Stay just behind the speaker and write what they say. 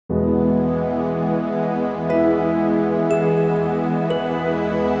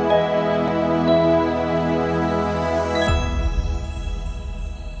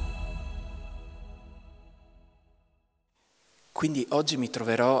Quindi oggi mi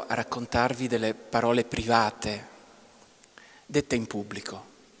troverò a raccontarvi delle parole private dette in pubblico.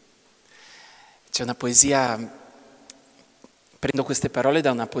 C'è una poesia, prendo queste parole da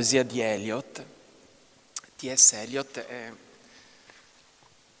una poesia di Eliot. T.S. Eliot è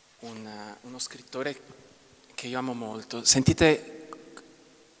uno scrittore che io amo molto. Sentite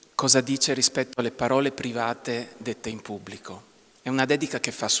cosa dice rispetto alle parole private dette in pubblico. È una dedica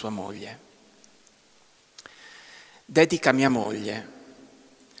che fa a sua moglie. Dedica a mia moglie,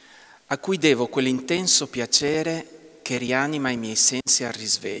 a cui devo quell'intenso piacere che rianima i miei sensi al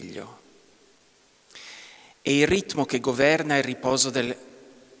risveglio e il ritmo che governa il riposo delle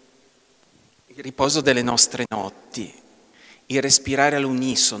nostre notti, il respirare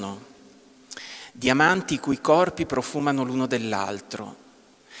all'unisono, di amanti i cui corpi profumano l'uno dell'altro,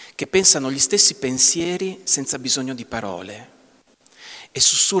 che pensano gli stessi pensieri senza bisogno di parole e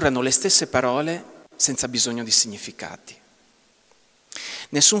sussurrano le stesse parole senza bisogno di significati.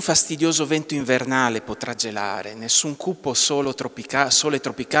 Nessun fastidioso vento invernale potrà gelare, nessun cupo sole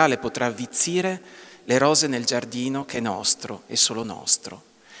tropicale potrà avvizzire le rose nel giardino che è nostro e solo nostro.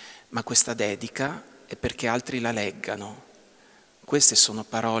 Ma questa dedica è perché altri la leggano. Queste sono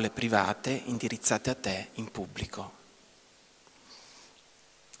parole private indirizzate a te in pubblico.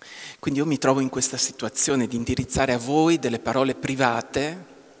 Quindi io mi trovo in questa situazione di indirizzare a voi delle parole private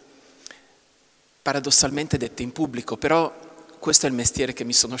paradossalmente dette in pubblico, però questo è il mestiere che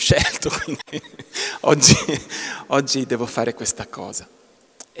mi sono scelto, quindi oggi devo fare questa cosa.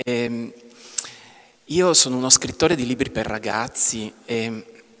 Io sono uno scrittore di libri per ragazzi e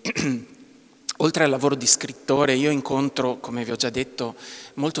oltre al lavoro di scrittore io incontro, come vi ho già detto,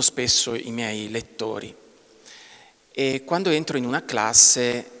 molto spesso i miei lettori e quando entro in una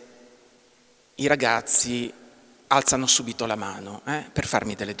classe i ragazzi alzano subito la mano per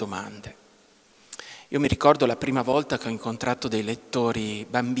farmi delle domande. Io mi ricordo la prima volta che ho incontrato dei lettori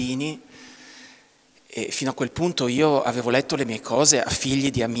bambini e fino a quel punto io avevo letto le mie cose a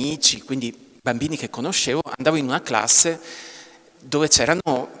figli di amici, quindi bambini che conoscevo, andavo in una classe dove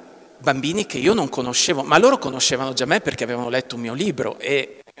c'erano bambini che io non conoscevo, ma loro conoscevano già me perché avevano letto un mio libro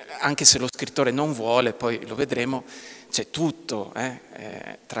e anche se lo scrittore non vuole, poi lo vedremo, c'è tutto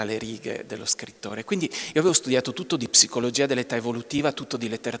tra le righe dello scrittore. Quindi io avevo studiato tutto di psicologia dell'età evolutiva, tutto di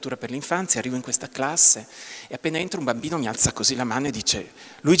letteratura per l'infanzia, arrivo in questa classe e appena entro un bambino mi alza così la mano e dice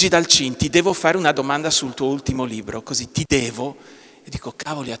Luigi Dal Cin, ti devo fare una domanda sul tuo ultimo libro, così ti devo. E dico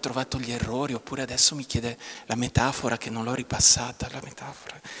cavoli, ha trovato gli errori, oppure adesso mi chiede la metafora che non l'ho ripassata, la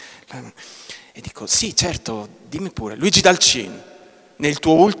metafora. E dico sì, certo, dimmi pure, Luigi Dal Cin, nel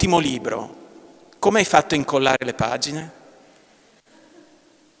tuo ultimo libro, come hai fatto a incollare le pagine?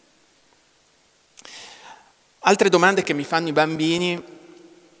 Altre domande che mi fanno i bambini,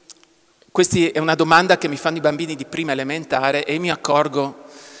 questa è una domanda che mi fanno i bambini di prima elementare e mi accorgo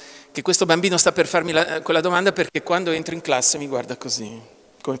che questo bambino sta per farmi quella domanda perché quando entro in classe mi guarda così,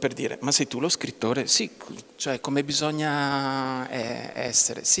 come per dire, ma sei tu lo scrittore? Sì, cioè come bisogna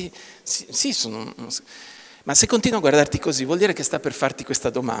essere? Sì, sono uno scrittore. Ma se continuo a guardarti così vuol dire che sta per farti questa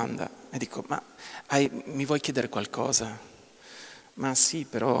domanda. E dico, ma mi vuoi chiedere qualcosa? Ma sì,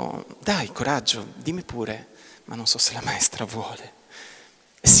 però dai, coraggio, dimmi pure. Ma non so se la maestra vuole.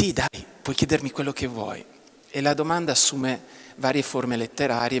 Sì, dai, puoi chiedermi quello che vuoi. E la domanda assume varie forme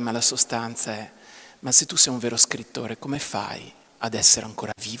letterarie, ma la sostanza è, ma se tu sei un vero scrittore, come fai ad essere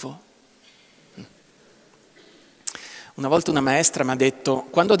ancora vivo? Una volta una maestra mi ha detto,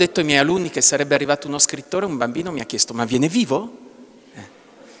 quando ho detto ai miei alunni che sarebbe arrivato uno scrittore, un bambino mi ha chiesto, ma viene vivo?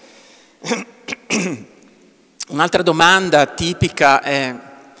 Un'altra domanda tipica è,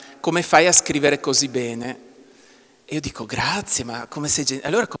 come fai a scrivere così bene? E io dico, grazie, ma come sei...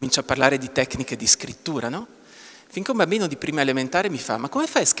 Allora comincio a parlare di tecniche di scrittura, no? Finché un bambino di prima elementare mi fa, ma come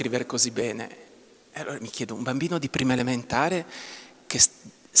fai a scrivere così bene? E allora mi chiedo, un bambino di prima elementare che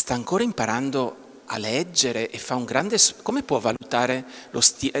sta ancora imparando a leggere e fa un grande... come può valutare lo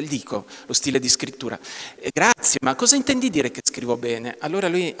stile di scrittura? Grazie, ma cosa intendi dire che scrivo bene? Allora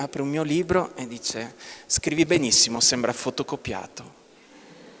lui apre un mio libro e dice, scrivi benissimo, sembra fotocopiato.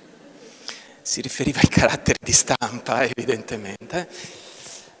 Si riferiva ai caratteri di stampa, evidentemente.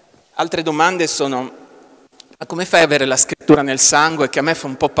 Altre domande sono, ma come fai ad avere la scrittura nel sangue? Che a me fa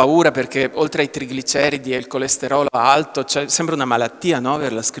un po' paura perché oltre ai trigliceridi e il colesterolo alto, cioè, sembra una malattia, no?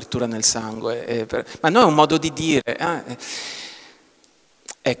 Avere la scrittura nel sangue. Ma no, è un modo di dire.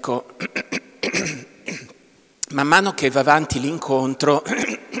 Ecco, man mano che va avanti l'incontro,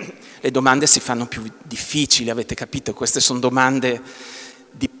 le domande si fanno più difficili, avete capito? Queste sono domande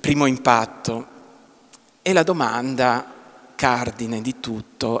di primo impatto. E la domanda cardine di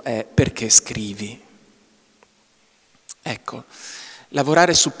tutto è perché scrivi? Ecco,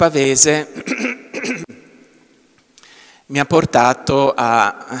 lavorare su Pavese mi ha portato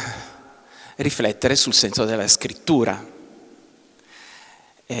a riflettere sul senso della scrittura,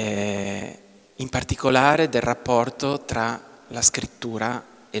 in particolare del rapporto tra la scrittura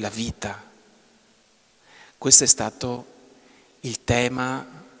e la vita. Questo è stato il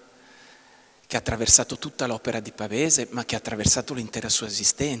tema che ha attraversato tutta l'opera di Pavese, ma che ha attraversato l'intera sua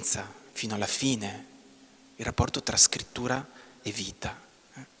esistenza, fino alla fine, il rapporto tra scrittura e vita.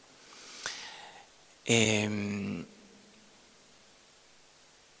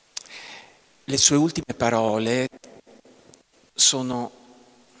 Le sue ultime parole sono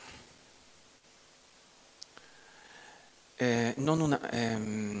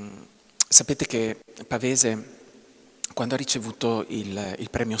sapete che Pavese, quando ha ricevuto il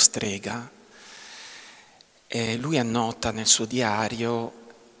premio Strega, lui annota nel suo diario,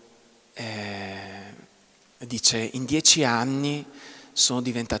 dice: in 10 anni sono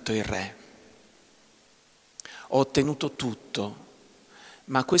diventato il re, ho ottenuto tutto,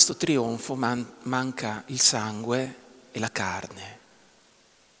 ma a questo trionfo manca il sangue e la carne,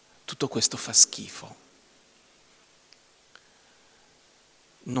 tutto questo fa schifo.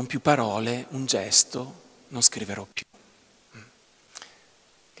 Non più parole, un gesto, non scriverò più.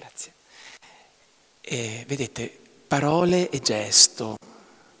 Grazie. E vedete, parole e gesto,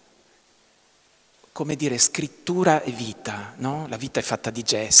 come dire scrittura e vita, no? La vita è fatta di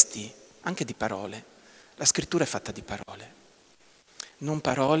gesti, anche di parole. La scrittura è fatta di parole. Non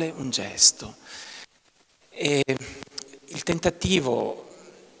parole, un gesto. E il tentativo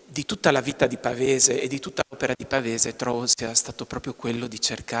di tutta la vita di Pavese e di tutta l'opera di Pavese trovo sia stato proprio quello di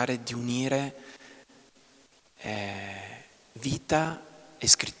cercare di unire vita e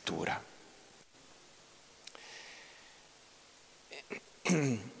scrittura.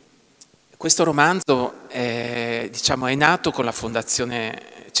 Questo romanzo è nato con la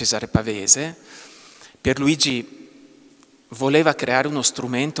Fondazione Cesare Pavese. Pierluigi voleva creare uno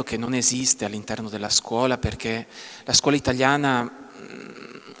strumento che non esiste all'interno della scuola, perché la scuola italiana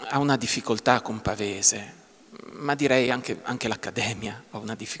ha una difficoltà con Pavese, ma direi anche l'accademia ha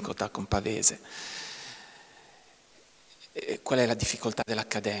una difficoltà con Pavese. Qual è la difficoltà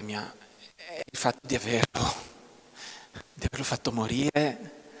dell'accademia? È il fatto di averlo fatto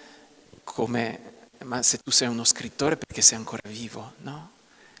morire ma se tu sei uno scrittore perché sei ancora vivo, no?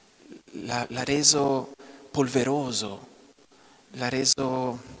 L'ha reso polveroso, l'ha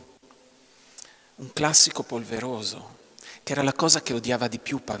reso un classico polveroso, che era la cosa che odiava di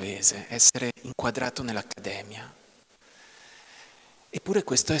più Pavese, essere inquadrato nell'accademia. Eppure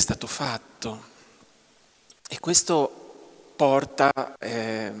questo è stato fatto, e questo porta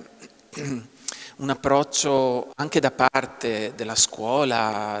un approccio anche da parte della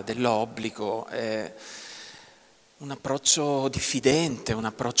scuola, dell'obbligo, un approccio diffidente, un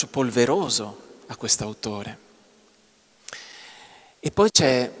approccio polveroso a quest'autore. E poi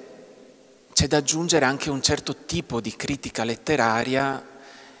c'è da aggiungere anche un certo tipo di critica letteraria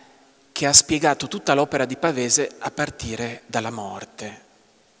che ha spiegato tutta l'opera di Pavese a partire dalla morte.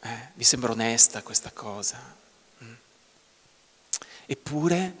 Vi sembra onesta questa cosa?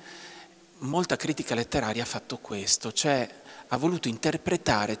 Eppure molta critica letteraria ha fatto questo, cioè ha voluto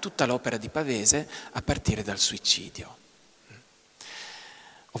interpretare tutta l'opera di Pavese a partire dal suicidio.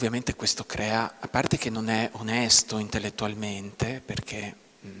 Ovviamente questo crea, a parte che non è onesto intellettualmente, perché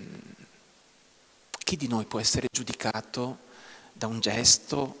chi di noi può essere giudicato da un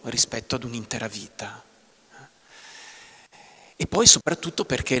gesto rispetto ad un'intera vita? E poi soprattutto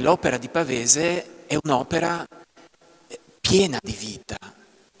perché l'opera di Pavese è un'opera piena di vita,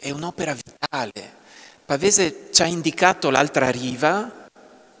 è un'opera vitale. Pavese ci ha indicato l'altra riva,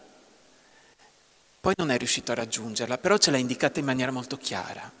 poi non è riuscito a raggiungerla, però ce l'ha indicata in maniera molto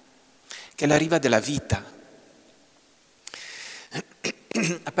chiara, che è la riva della vita.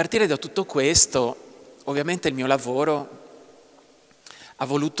 A partire da tutto questo, ovviamente il mio lavoro ha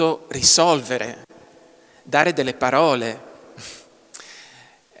voluto risolvere, dare delle parole.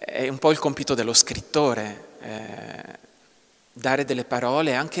 È un po' il compito dello scrittore, dare delle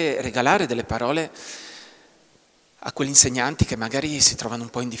parole, anche regalare delle parole a quegli insegnanti che magari si trovano un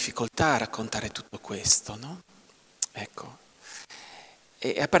po' in difficoltà a raccontare tutto questo, no? Ecco.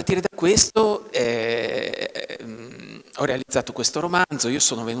 E a partire da questo ho realizzato questo romanzo. Io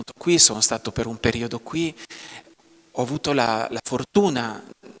sono venuto qui, sono stato per un periodo qui, ho avuto la fortuna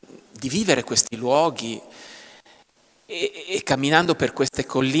di vivere questi luoghi e camminando per queste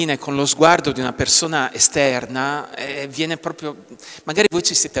colline con lo sguardo di una persona esterna viene proprio, magari voi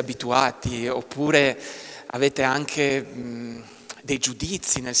ci siete abituati oppure avete anche dei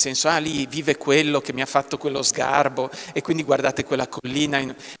giudizi, nel senso, lì vive quello che mi ha fatto quello sgarbo e quindi guardate quella collina.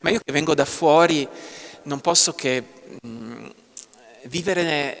 Ma io che vengo da fuori non posso che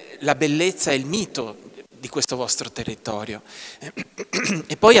vivere la bellezza e il mito di questo vostro territorio.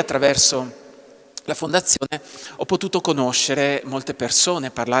 E poi attraverso la Fondazione ho potuto conoscere molte persone,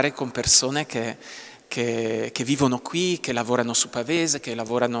 parlare con persone che vivono qui, che lavorano su Pavese, che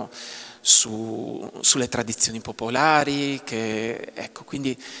lavorano sulle tradizioni popolari, ecco,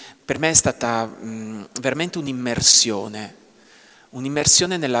 quindi per me è stata veramente un'immersione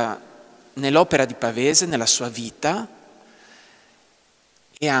nell'opera di Pavese, nella sua vita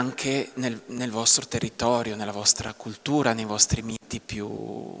e anche nel vostro territorio, nella vostra cultura, nei vostri miti più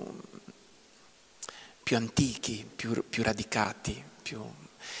antichi, più radicati.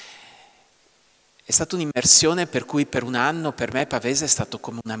 È stata un'immersione per cui per un anno per me Pavese è stato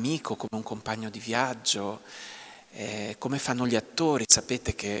come un amico, come un compagno di viaggio, come fanno gli attori,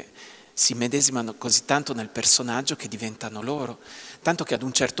 sapete che si medesimano così tanto nel personaggio che diventano loro, tanto che ad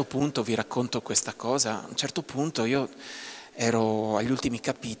un certo punto, vi racconto questa cosa, a un certo punto io ero agli ultimi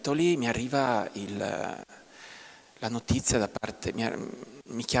capitoli, mi arriva la notizia da parte,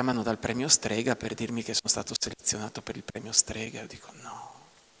 mi chiamano dal premio Strega per dirmi che sono stato selezionato per il premio Strega. Io dico no,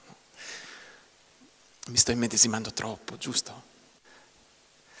 mi sto immedesimando troppo, giusto?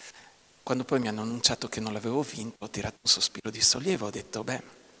 Quando poi mi hanno annunciato che non l'avevo vinto, ho tirato un sospiro di sollievo, ho detto beh,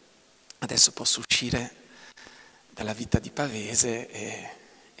 adesso posso uscire dalla vita di Pavese e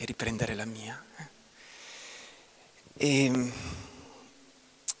riprendere la mia. E,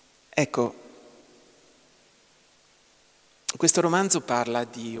 ecco, questo romanzo parla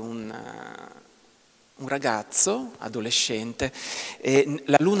di un ragazzo, adolescente, e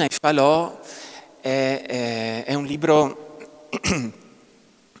La luna e falò è un libro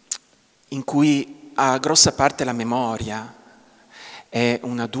in cui ha grossa parte la memoria. È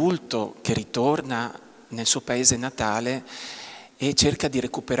un adulto che ritorna nel suo paese natale e cerca di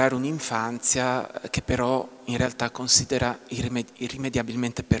recuperare un'infanzia che però in realtà considera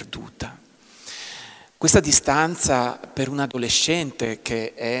irrimediabilmente perduta. Questa distanza per un adolescente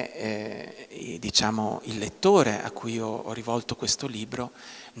che è diciamo, il lettore a cui ho rivolto questo libro,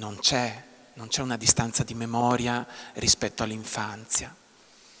 non c'è una distanza di memoria rispetto all'infanzia.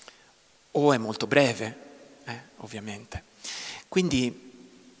 O è molto breve, ovviamente. Quindi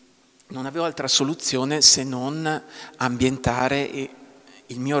non avevo altra soluzione se non ambientare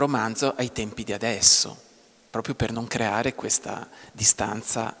il mio romanzo ai tempi di adesso, proprio per non creare questa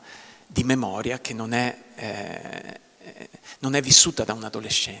distanza di memoria che non è vissuta da un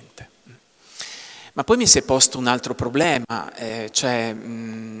adolescente. Ma poi mi si è posto un altro problema, cioè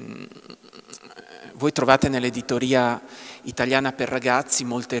voi trovate nell'editoria italiana per ragazzi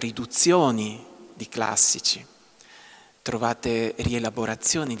molte riduzioni di classici, trovate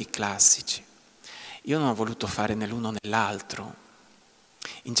rielaborazioni di classici. Io non ho voluto fare né l'uno né l'altro.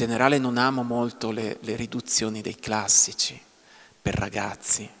 In generale non amo molto le riduzioni dei classici per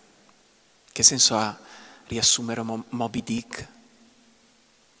ragazzi. Che senso ha riassumere Moby Dick?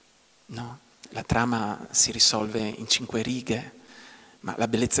 No, la trama si risolve in 5 righe, ma la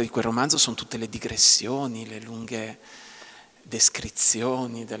bellezza di quel romanzo sono tutte le digressioni, le lunghe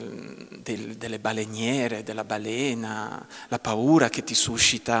descrizioni delle baleniere, della balena, la paura che ti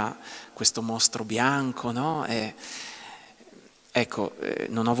suscita questo mostro bianco, no? Ecco,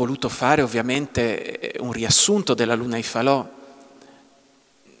 non ho voluto fare ovviamente un riassunto della luna e falò,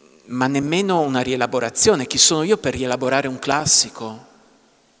 ma nemmeno una rielaborazione. Chi sono io per rielaborare un classico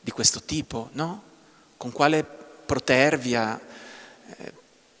di questo tipo, no? Con quale protervia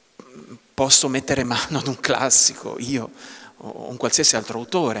posso mettere mano ad un classico, io o un qualsiasi altro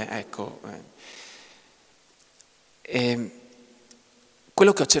autore, ecco. E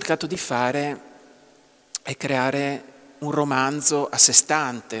quello che ho cercato di fare è creare un romanzo a sé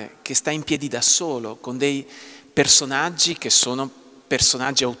stante, che sta in piedi da solo, con dei personaggi che sono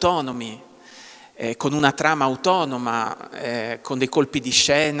personaggi autonomi, con una trama autonoma, con dei colpi di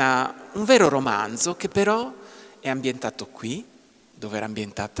scena, un vero romanzo che però è ambientato qui, dove era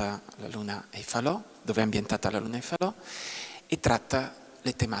ambientata la luna e i falò, dove è ambientata la luna e i falò, e tratta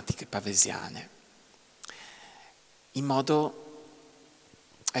le tematiche pavesiane. In modo,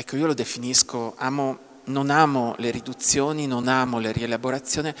 ecco, io lo definisco, non amo le riduzioni, non amo le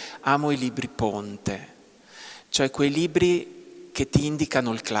rielaborazioni, amo i libri ponte, cioè quei libri che ti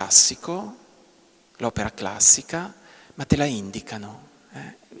indicano il classico, l'opera classica, ma te la indicano,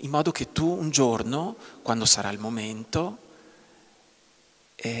 in modo che tu un giorno, quando sarà il momento,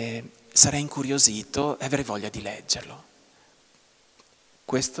 sarai incuriosito e avrai voglia di leggerlo.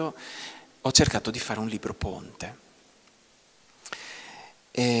 Questo ho cercato di fare un libro ponte.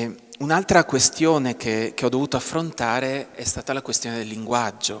 E un'altra questione che ho dovuto affrontare è stata la questione del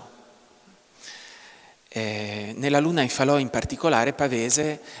linguaggio. Nella Luna in falò in particolare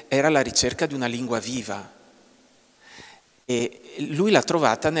Pavese era alla ricerca di una lingua viva e lui l'ha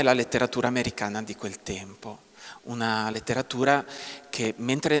trovata nella letteratura americana di quel tempo, una letteratura che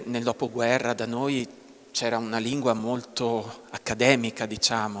mentre nel dopoguerra da noi c'era una lingua molto accademica,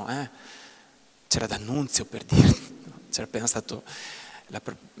 diciamo, c'era D'Annunzio per dire, c'era appena stato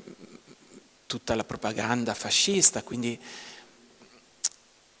tutta la propaganda fascista, quindi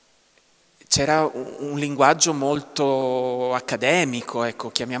c'era un linguaggio molto accademico,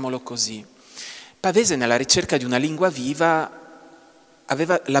 ecco, chiamiamolo così. Pavese nella ricerca di una lingua viva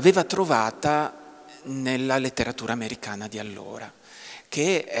l'aveva trovata nella letteratura americana di allora,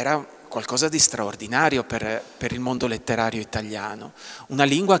 che era qualcosa di straordinario per il mondo letterario italiano, una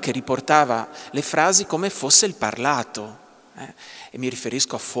lingua che riportava le frasi come fosse il parlato, e mi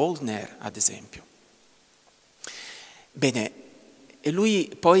riferisco a Faulkner, ad esempio. Bene, e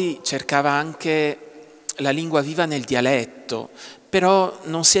lui poi cercava anche la lingua viva nel dialetto, però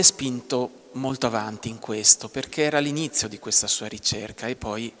non si è spinto molto avanti in questo, perché era l'inizio di questa sua ricerca e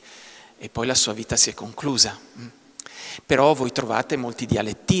poi la sua vita si è conclusa. Però voi trovate molti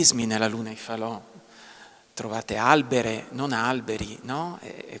dialettismi nella Luna in falò, trovate albere, non alberi, no?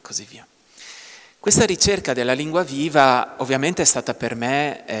 E così via. Questa ricerca della lingua viva ovviamente è stata per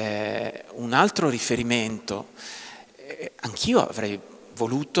me un altro riferimento. Anch'io avrei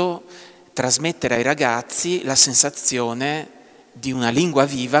voluto trasmettere ai ragazzi la sensazione di una lingua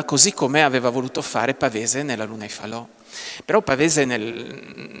viva, così come aveva voluto fare Pavese nella Luna in falò. Però Pavese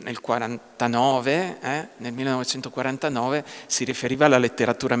nel 49, nel 1949, si riferiva alla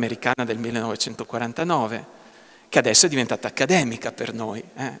letteratura americana del 1949, che adesso è diventata accademica per noi,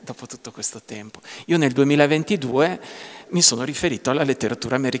 dopo tutto questo tempo. Io nel 2022 mi sono riferito alla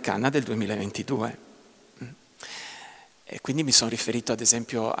letteratura americana del 2022. E quindi mi sono riferito ad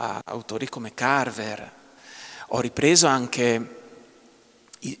esempio a autori come Carver. Ho ripreso anche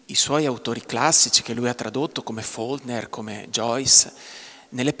i suoi autori classici che lui ha tradotto, come Faulkner, come Joyce,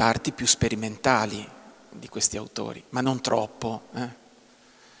 nelle parti più sperimentali di questi autori, ma non troppo.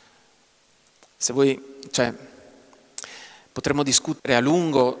 Se voi, potremmo discutere a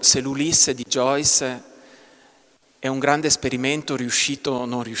lungo se l'Ulisse di Joyce è un grande esperimento riuscito o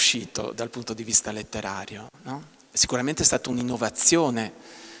non riuscito dal punto di vista letterario, no? Sicuramente è stata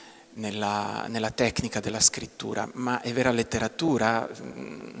un'innovazione nella tecnica della scrittura, ma è vera letteratura?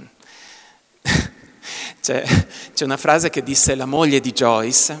 C'è una frase che disse la moglie di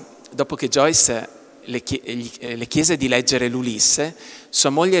Joyce, dopo che Joyce le chiese di leggere l'Ulisse, sua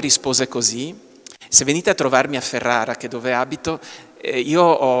moglie rispose così: se venite a trovarmi a Ferrara, che dove abito, io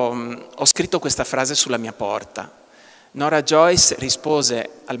ho scritto questa frase sulla mia porta. Nora Joyce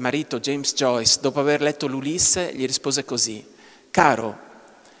rispose al marito James Joyce, dopo aver letto l'Ulisse, gli rispose così: caro,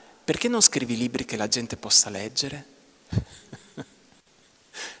 perché non scrivi libri che la gente possa leggere?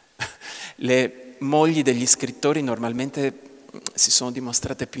 Le mogli degli scrittori normalmente si sono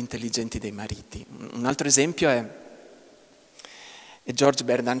dimostrate più intelligenti dei mariti. Un altro esempio è George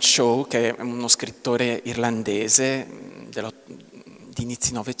Bernard Shaw, che è uno scrittore irlandese di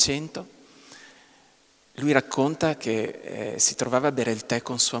inizi Novecento. Lui racconta che si trovava a bere il tè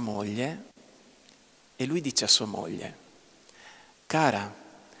con sua moglie e lui dice a sua moglie: cara,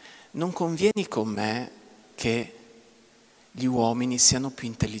 non convieni con me che gli uomini siano più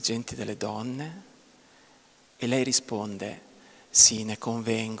intelligenti delle donne? E lei risponde: sì, ne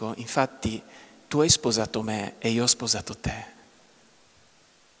convengo, infatti tu hai sposato me e io ho sposato te.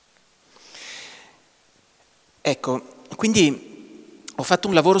 Ecco, quindi ho fatto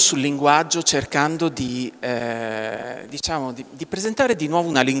un lavoro sul linguaggio cercando di presentare di nuovo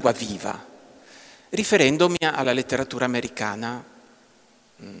una lingua viva, riferendomi alla letteratura americana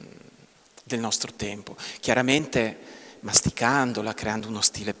del nostro tempo, chiaramente masticandola, creando uno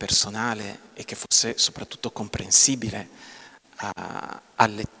stile personale e che fosse soprattutto comprensibile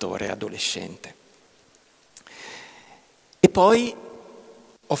al lettore adolescente. E poi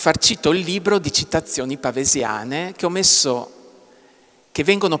ho farcito il libro di citazioni pavesiane che ho messo, che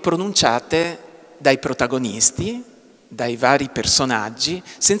vengono pronunciate dai protagonisti, dai vari personaggi,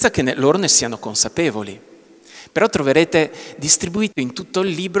 senza che loro ne siano consapevoli. Però troverete distribuite in tutto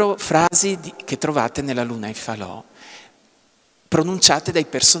il libro frasi che trovate nella Luna in falò, pronunciate dai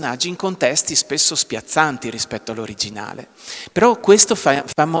personaggi in contesti spesso spiazzanti rispetto all'originale. Però questo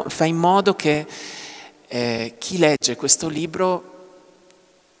fa in modo che chi legge questo libro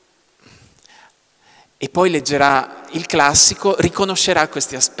e poi leggerà il classico riconoscerà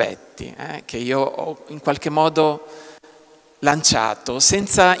questi aspetti che io ho in qualche modo lanciato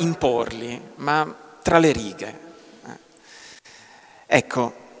senza imporli, ma tra le righe.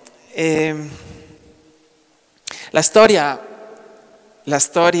 Ecco, la storia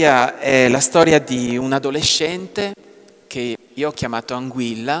è la storia di un adolescente che io ho chiamato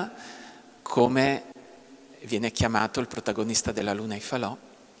Anguilla, come viene chiamato il protagonista della Luna e i falò.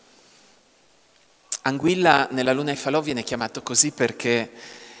 Anguilla nella Luna e i falò viene chiamato così perché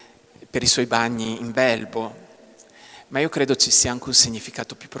per i suoi bagni in belbo, ma io credo ci sia anche un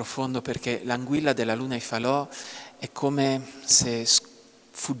significato più profondo, perché l'anguilla della Luna e i falò è come se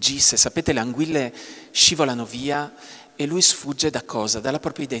fuggisse. Sapete, le anguille scivolano via e lui sfugge da cosa? Dalla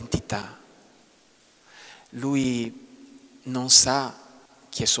propria identità. Lui non sa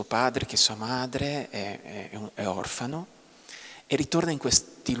chi è suo padre, chi è sua madre, è orfano, e ritorna in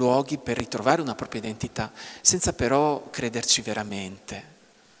questi luoghi per ritrovare una propria identità, senza però crederci veramente.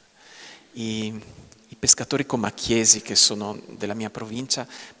 I pescatori comacchiesi, che sono della mia provincia,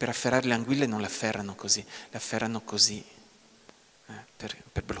 per afferrare le anguille non le afferrano così, le afferrano così,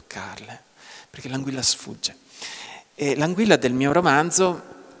 per bloccarle, perché l'anguilla sfugge. E l'anguilla del mio romanzo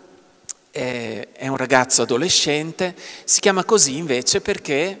è un ragazzo adolescente, si chiama così invece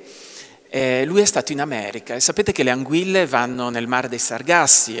perché lui è stato in America, e sapete che le anguille vanno nel mare dei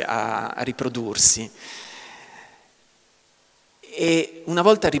Sargassi a riprodursi. E una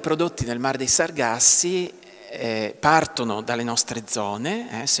volta riprodotti nel mare dei Sargassi partono dalle nostre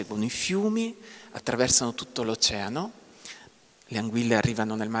zone, seguono i fiumi, attraversano tutto l'oceano, le anguille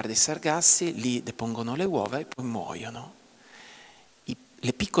arrivano nel mare dei Sargassi, lì depongono le uova e poi muoiono.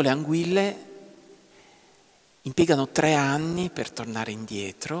 Le piccole anguille impiegano 3 anni per tornare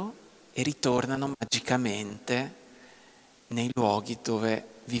indietro e ritornano magicamente nei luoghi dove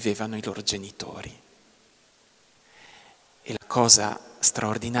vivevano i loro genitori. E la cosa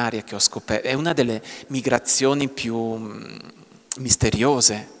straordinaria che ho scoperto, è una delle migrazioni più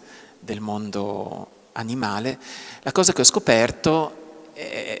misteriose del mondo animale, la cosa che ho scoperto,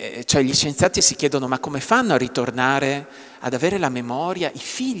 cioè gli scienziati si chiedono: ma come fanno a ritornare, ad avere la memoria, i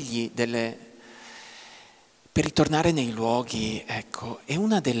figli per ritornare nei luoghi? Ecco, e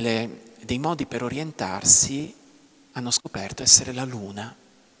uno dei modi per orientarsi, hanno scoperto, essere la luna.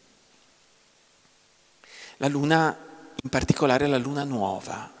 La luna, in particolare la luna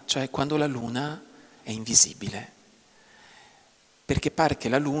nuova, cioè quando la luna è invisibile, perché pare che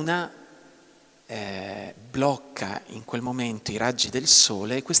la luna blocca in quel momento i raggi del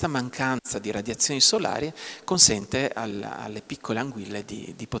sole, e questa mancanza di radiazioni solari consente alle piccole anguille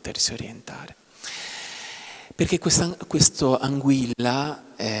di potersi orientare. Perché questo anguilla,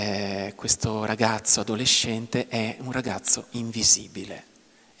 questo ragazzo adolescente, è un ragazzo invisibile,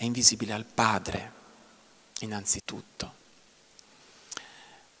 è invisibile al padre. Innanzitutto,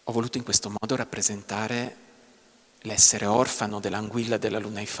 ho voluto in questo modo rappresentare l'essere orfano dell'anguilla della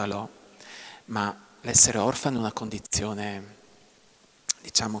Luna e i falò, ma l'essere orfano è una condizione,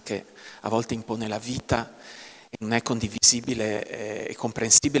 diciamo, che a volte impone la vita e non è condivisibile e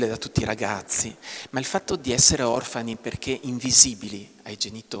comprensibile da tutti i ragazzi, ma il fatto di essere orfani perché invisibili ai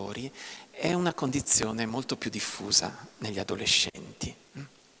genitori è una condizione molto più diffusa negli adolescenti.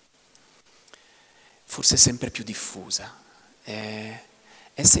 Forse sempre più diffusa,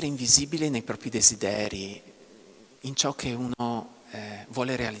 essere invisibile nei propri desideri, in ciò che uno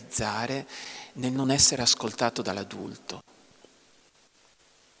vuole realizzare, nel non essere ascoltato dall'adulto.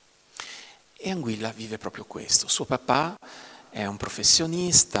 E Anguilla vive proprio questo. Suo papà è un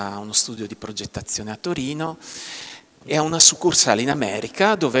professionista, ha uno studio di progettazione a Torino e ha una succursale in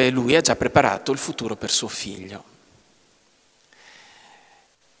America dove lui ha già preparato il futuro per suo figlio.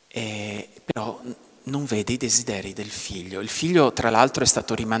 Però non vede i desideri del figlio. Il figlio, tra l'altro, è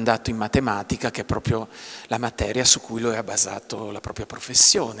stato rimandato in matematica, che è proprio la materia su cui lui ha basato la propria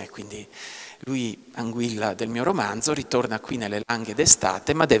professione. Quindi lui, Anguilla del mio romanzo, ritorna qui nelle Langhe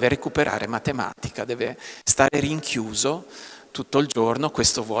d'estate, ma deve recuperare matematica, deve stare rinchiuso tutto il giorno,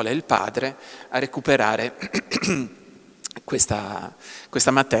 questo vuole il padre, a recuperare questa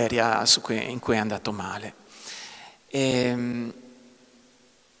materia in cui è andato male.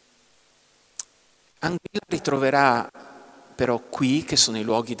 Anguilla ritroverà però qui, che sono i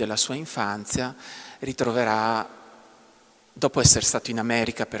luoghi della sua infanzia, ritroverà, dopo essere stato in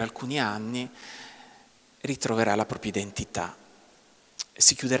America per alcuni anni, ritroverà la propria identità.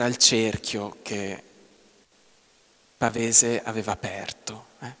 Si chiuderà il cerchio che Pavese aveva aperto.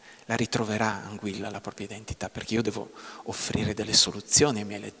 La ritroverà Anguilla la propria identità, perché io devo offrire delle soluzioni ai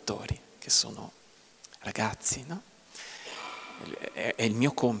miei lettori, che sono ragazzi, no? È il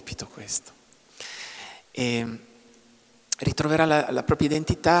mio compito questo. E ritroverà la propria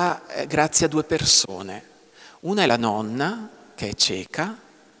identità grazie a 2 persone. Una è la nonna, che è cieca,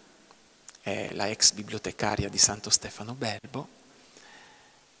 è la ex bibliotecaria di Santo Stefano Belbo,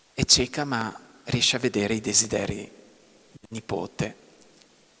 è cieca ma riesce a vedere i desideri del nipote.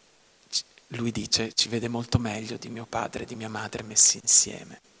 Lui dice, ci vede molto meglio di mio padre e di mia madre messi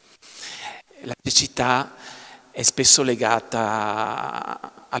insieme. La cecità è spesso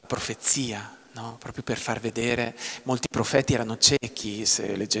legata alla profezia, no? Proprio per far vedere, molti profeti erano ciechi,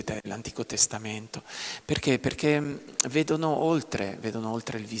 se leggete l'Antico Testamento. Perché? Perché vedono oltre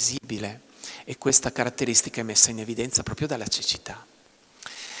il visibile, e questa caratteristica è messa in evidenza proprio dalla cecità.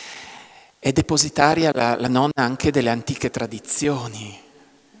 È depositaria la nonna anche delle antiche tradizioni,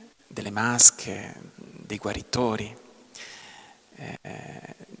 delle masche, dei guaritori,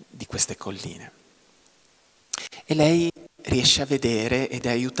 di queste colline. E lei riesce a vedere ed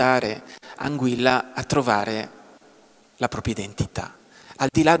a aiutare Anguilla a trovare la propria identità, al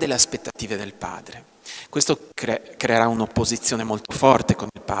di là delle aspettative del padre. Questo creerà un'opposizione molto forte con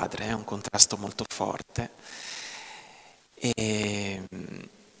il padre, un contrasto molto forte. E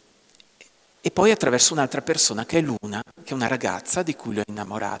poi attraverso un'altra persona che è Luna, che è una ragazza di cui lui è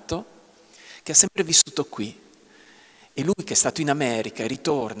innamorato, che ha sempre vissuto qui. E lui che è stato in America e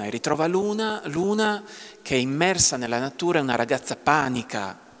ritorna e ritrova Luna che è immersa nella natura, è una ragazza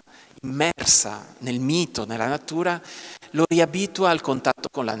panica, immersa nel mito, nella natura, lo riabitua al contatto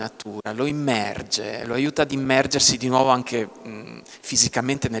con la natura, lo immerge, lo aiuta ad immergersi di nuovo anche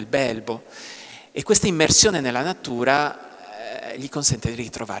fisicamente nel belbo. E questa immersione nella natura gli consente di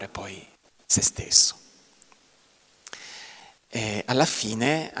ritrovare poi se stesso. Alla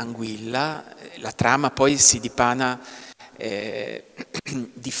fine Anguilla, la trama poi si dipana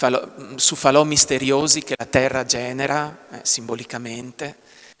su falò misteriosi che la terra genera simbolicamente.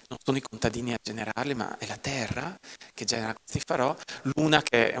 Non sono i contadini a generarli, ma è la terra che genera questi falò. Luna,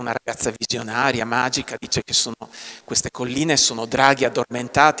 che è una ragazza visionaria, magica, dice che queste colline sono draghi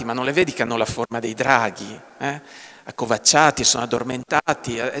addormentati, ma non le vedi che hanno la forma dei draghi? Accovacciati, sono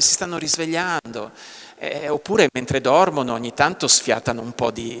addormentati e si stanno risvegliando. Oppure mentre dormono ogni tanto sfiatano un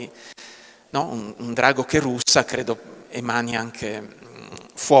po' di... No? Un drago che russa, credo emani anche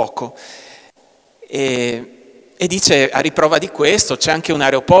fuoco. E dice, a riprova di questo, c'è anche un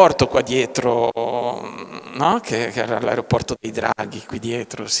aeroporto qua dietro, no? Che era l'aeroporto dei draghi, qui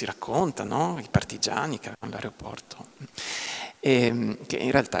dietro si racconta, no? I partigiani che avevano l'aeroporto, che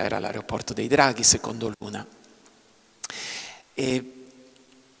in realtà era l'aeroporto dei draghi, secondo Luna. E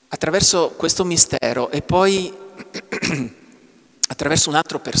attraverso questo mistero e poi attraverso un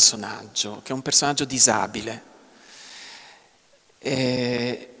altro personaggio, che è un personaggio disabile,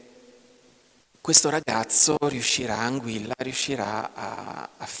 questo ragazzo Anguilla riuscirà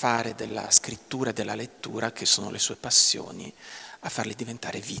a fare della scrittura e della lettura, che sono le sue passioni, a farli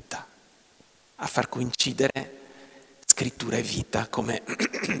diventare vita, a far coincidere scrittura e vita, come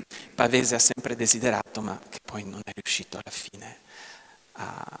Pavese ha sempre desiderato, ma che poi non è riuscito alla fine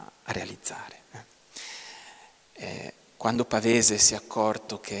a realizzare. Quando Pavese si è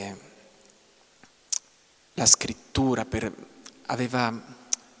accorto che la scrittura aveva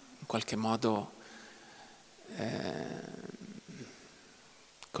in qualche modo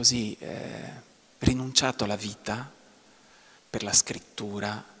rinunciato alla vita per la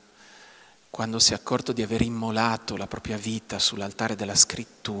scrittura, quando si è accorto di aver immolato la propria vita sull'altare della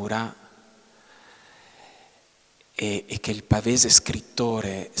scrittura e che il Pavese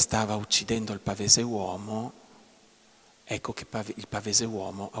scrittore stava uccidendo il Pavese uomo, ecco che il Pavese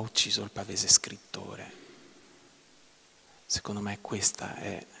uomo ha ucciso il Pavese scrittore. Secondo me questo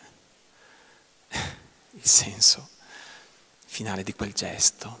è il senso finale di quel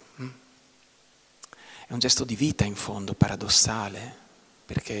gesto. È un gesto di vita in fondo, paradossale,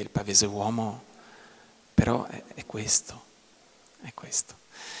 perché il Pavese uomo però è questo, è questo.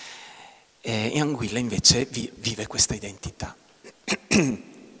 E Anguilla invece vive questa identità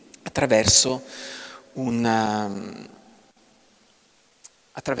attraverso un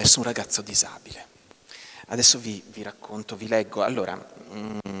ragazzo disabile. Adesso vi racconto, vi leggo, allora,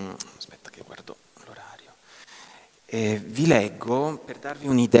 aspetta che guardo l'orario, vi leggo per darvi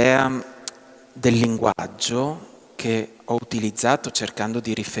un'idea del linguaggio che ho utilizzato cercando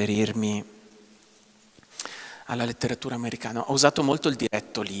di riferirmi alla letteratura americana. Ho usato molto il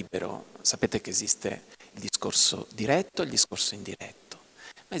diretto libero, sapete che esiste il discorso diretto e il discorso indiretto,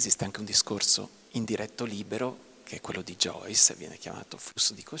 ma esiste anche un discorso indiretto libero, che è quello di Joyce, viene chiamato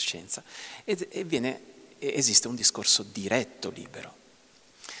flusso di coscienza, esiste un discorso diretto libero.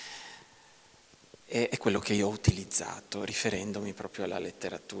 È quello che io ho utilizzato, riferendomi proprio alla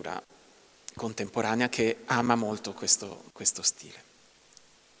letteratura contemporanea che ama molto questo stile.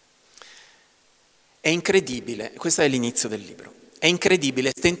 È incredibile, questo è l'inizio del libro. È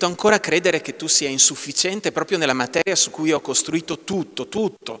incredibile, tento ancora a credere che tu sia insufficiente proprio nella materia su cui ho costruito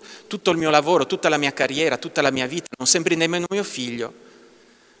tutto il mio lavoro, tutta la mia carriera, tutta la mia vita, non sembri nemmeno mio figlio.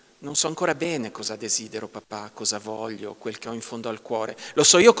 Non so ancora bene cosa desidero, papà, cosa voglio, quel che ho in fondo al cuore. Lo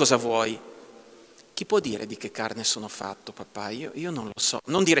so io cosa vuoi. Chi può dire di che carne sono fatto, papà? Io non lo so.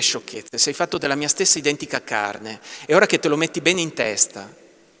 Non dire sciocchezze, sei fatto della mia stessa identica carne. E ora che te lo metti bene in testa.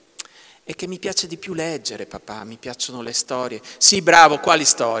 E che mi piace di più leggere, papà, mi piacciono le storie. Sì, bravo, quali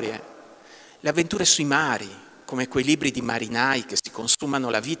storie? Le avventure sui mari, come quei libri di marinai che si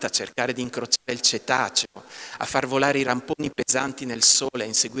consumano la vita a cercare di incrociare il cetaceo, a far volare i ramponi pesanti nel sole, a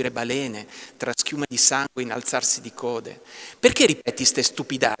inseguire balene, tra schiume di sangue, innalzarsi di code. Perché ripeti ste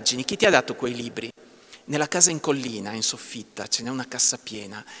stupidaggini? Chi ti ha dato quei libri? Nella casa in collina, in soffitta, ce n'è una cassa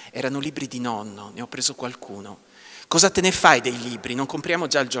piena. Erano libri di nonno, ne ho preso qualcuno. Cosa te ne fai dei libri? Non compriamo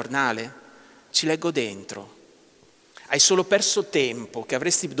già il giornale? Ci leggo dentro. Hai solo perso tempo che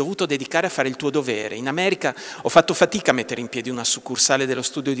avresti dovuto dedicare a fare il tuo dovere. In America ho fatto fatica a mettere in piedi una succursale dello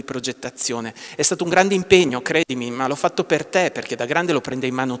studio di progettazione. È stato un grande impegno, credimi, ma l'ho fatto per te, perché da grande lo prende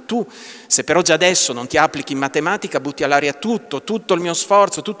in mano tu. Se però già adesso non ti applichi in matematica, butti all'aria tutto il mio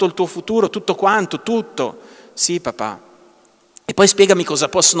sforzo, tutto il tuo futuro, tutto quanto, tutto. Sì, papà. E poi spiegami cosa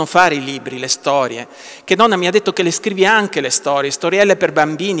possono fare i libri, le storie. Che nonna mi ha detto che le scrivi anche le storie, storielle per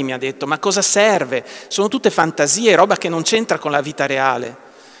bambini, mi ha detto, ma cosa serve? Sono tutte fantasie, roba che non c'entra con la vita reale.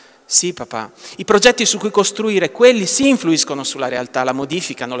 Sì, papà, i progetti su cui costruire, quelli sì influiscono sulla realtà, la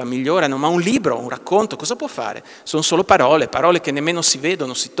modificano, la migliorano, ma un libro, un racconto, cosa può fare? Sono solo parole, parole che nemmeno si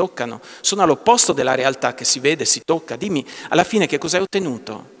vedono, si toccano, sono all'opposto della realtà che si vede, si tocca. Dimmi, alla fine che cosa hai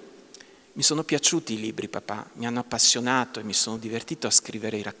ottenuto? Mi sono piaciuti i libri, papà, mi hanno appassionato e mi sono divertito a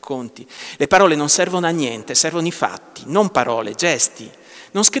scrivere i racconti. Le parole non servono a niente, servono i fatti, non parole, gesti.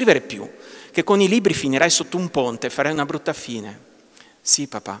 Non scrivere più, che con i libri finirai sotto un ponte e farai una brutta fine. Sì,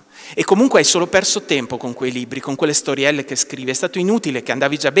 papà. E comunque hai solo perso tempo con quei libri, con quelle storielle che scrivi. È stato inutile, che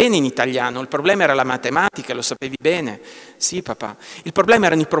andavi già bene in italiano. Il problema era la matematica, lo sapevi bene. Sì, papà. Il problema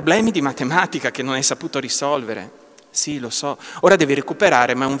erano i problemi di matematica che non hai saputo risolvere. Sì, lo so, ora devi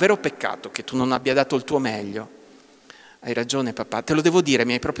recuperare, ma è un vero peccato che tu non abbia dato il tuo meglio. Hai ragione, papà, te lo devo dire,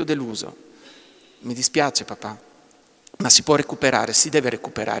 mi hai proprio deluso. Mi dispiace, papà, ma si può recuperare, si deve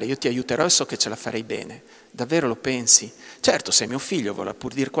recuperare, io ti aiuterò e so che ce la farei bene. Davvero lo pensi? Certo, sei mio figlio, vorrà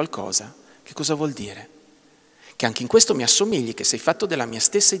pur dire qualcosa. Che cosa vuol dire? Che anche in questo mi assomigli, che sei fatto della mia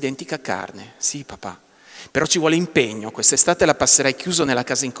stessa identica carne. Sì, papà. Però ci vuole impegno, quest'estate la passerai chiuso nella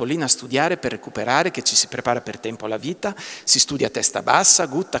casa in collina a studiare per recuperare, che ci si prepara per tempo alla vita, si studia a testa bassa,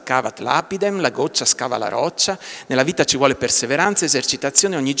 gutta cavat lapidem, la goccia scava la roccia, nella vita ci vuole perseveranza,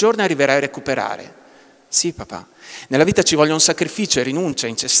 esercitazione, ogni giorno arriverai a recuperare. Sì, papà. Nella vita ci vogliono sacrificio e rinuncia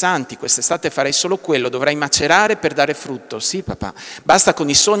incessanti, quest'estate farai solo quello, dovrai macerare per dare frutto. Sì, papà. Basta con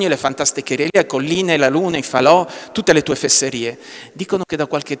i sogni e le fantasticherie, le colline, la luna, i falò, tutte le tue fesserie. Dicono che da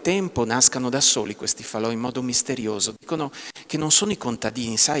qualche tempo nascano da soli questi falò in modo misterioso. Dicono che non sono i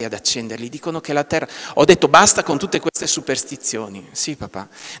contadini, sai, ad accenderli. Dicono che la terra... Ho detto basta con tutte queste superstizioni. Sì, papà.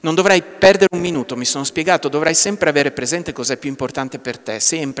 Non dovrai perdere un minuto, mi sono spiegato, dovrai sempre avere presente cosa è più importante per te,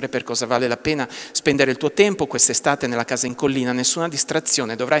 sempre per cosa vale la pena spendere il tuo tempo quest'estate nella casa in collina, nessuna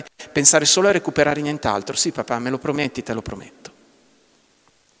distrazione, dovrai pensare solo a recuperare nient'altro. Sì, papà, me lo prometti, te lo prometto.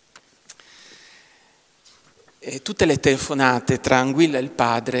 E tutte le telefonate tra Anguilla e il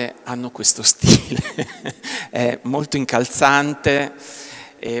padre hanno questo stile, è molto incalzante,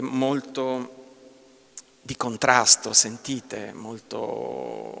 è molto di contrasto, sentite,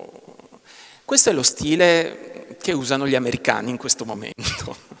 molto... Questo è lo stile che usano gli americani in questo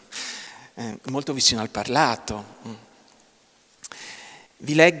momento. Molto vicino al parlato.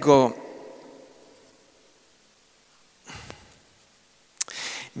 Vi leggo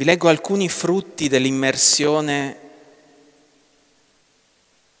alcuni frutti dell'immersione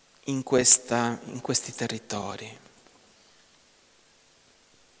in questi territori.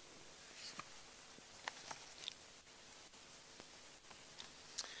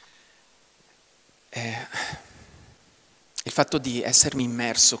 Il fatto di essermi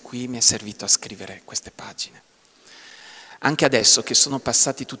immerso qui mi è servito a scrivere queste pagine. Anche adesso che sono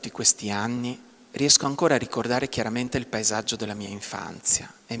passati tutti questi anni, riesco ancora a ricordare chiaramente il paesaggio della mia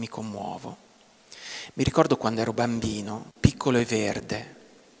infanzia e mi commuovo. Mi ricordo quando ero bambino, piccolo e verde.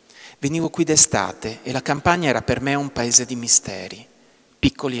 Venivo qui d'estate e la campagna era per me un paese di misteri,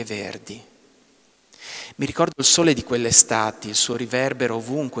 piccoli e verdi. Mi ricordo il sole di quelle estati, il suo riverbero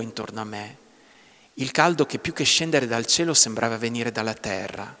ovunque intorno a me. Il caldo che più che scendere dal cielo sembrava venire dalla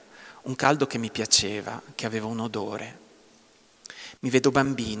terra, un caldo che mi piaceva, che aveva un odore. Mi vedo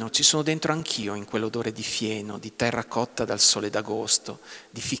bambino, ci sono dentro anch'io in quell'odore di fieno, di terra cotta dal sole d'agosto,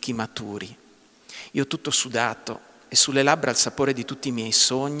 di fichi maturi. Io tutto sudato e sulle labbra il sapore di tutti i miei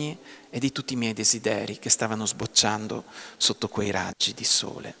sogni e di tutti i miei desideri che stavano sbocciando sotto quei raggi di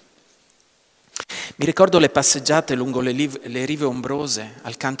sole. Mi ricordo le passeggiate lungo le rive ombrose,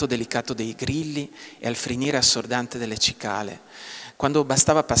 al canto delicato dei grilli e al frinire assordante delle cicale, quando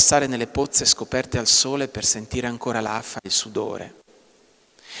bastava passare nelle pozze scoperte al sole per sentire ancora l'afa e il sudore.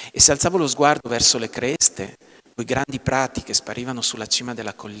 E se alzavo lo sguardo verso le creste, quei grandi prati che sparivano sulla cima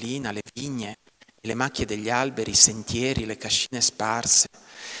della collina, le vigne, le macchie degli alberi, i sentieri, le cascine sparse,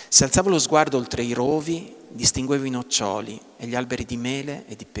 se alzavo lo sguardo oltre i rovi, distinguevo i noccioli e gli alberi di mele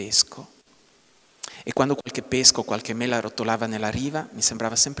e di pesco. E quando qualche pesco o qualche mela rotolava nella riva, mi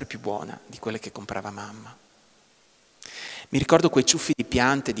sembrava sempre più buona di quelle che comprava mamma. Mi ricordo quei ciuffi di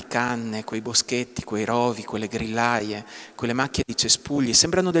piante, di canne, quei boschetti, quei rovi, quelle grillaie, quelle macchie di cespugli.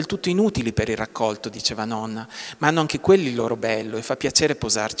 Sembrano del tutto inutili per il raccolto, diceva nonna, ma hanno anche quelli il loro bello e fa piacere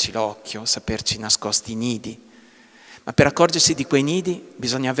posarci l'occhio, saperci nascosti i nidi. Ma per accorgersi di quei nidi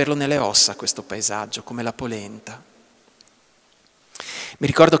bisogna averlo nelle ossa questo paesaggio, come la polenta. Mi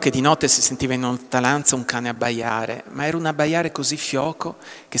ricordo che di notte si sentiva in lontananza un cane abbaiare, ma era un abbaiare così fioco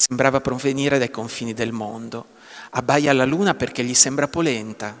che sembrava provenire dai confini del mondo. Abbaia alla luna perché gli sembra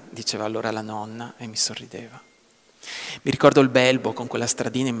polenta, diceva allora la nonna e mi sorrideva. Mi ricordo il belbo con quella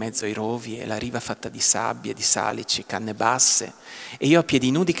stradina in mezzo ai rovi e la riva fatta di sabbie, di salici, canne basse e io a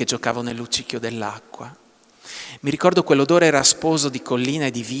piedi nudi che giocavo nel luccichio dell'acqua. Mi ricordo quell'odore rasposo di collina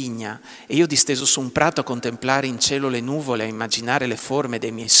e di vigna e io disteso su un prato a contemplare in cielo le nuvole, a immaginare le forme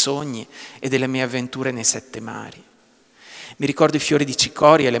dei miei sogni e delle mie avventure nei 7 mari. Mi ricordo i fiori di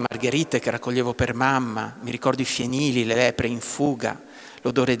cicoria e le margherite che raccoglievo per mamma, mi ricordo i fienili, le lepre in fuga,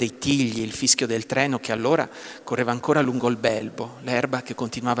 l'odore dei tigli, il fischio del treno che allora correva ancora lungo il belbo, l'erba che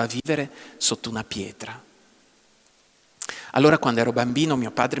continuava a vivere sotto una pietra. Allora quando ero bambino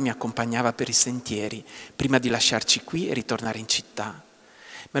mio padre mi accompagnava per i sentieri, prima di lasciarci qui e ritornare in città.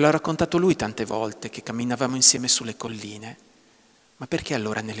 Me l'ha raccontato lui tante volte che camminavamo insieme sulle colline. Ma perché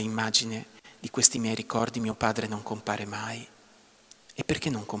allora nelle immagini di questi miei ricordi mio padre non compare mai? E perché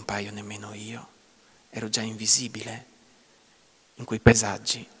non compaio nemmeno io? Ero già invisibile. In quei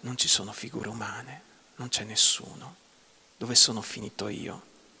paesaggi non ci sono figure umane, non c'è nessuno. Dove sono finito io?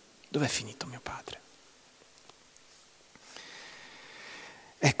 Dov'è finito mio padre?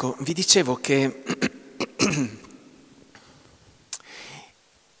 Ecco, vi dicevo che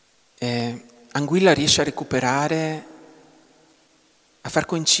Anguilla riesce a recuperare, a far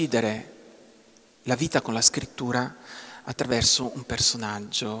coincidere la vita con la scrittura attraverso un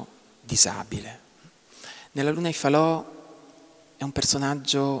personaggio disabile. Nella Luna e i falò è un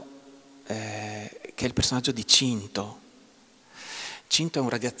personaggio che è il personaggio di Cinto. Cinto è un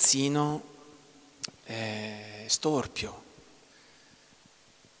ragazzino storpio.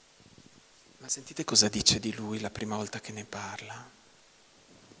 Ma sentite cosa dice di lui la prima volta che ne parla.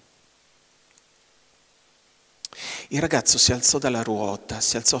 Il ragazzo si alzò dalla ruota,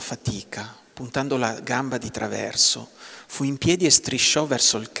 si alzò a fatica, puntando la gamba di traverso, fu in piedi e strisciò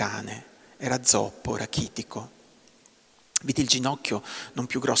verso il cane. Era zoppo, rachitico. Vidi il ginocchio non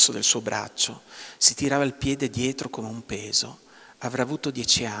più grosso del suo braccio, si tirava il piede dietro come un peso. Avrà avuto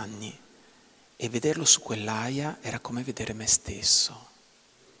 10 anni e vederlo su quell'aia era come vedere me stesso.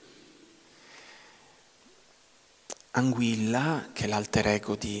 Anguilla, che è l'alter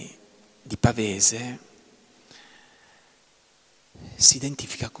ego di Pavese, si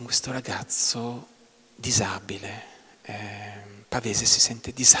identifica con questo ragazzo disabile. Pavese si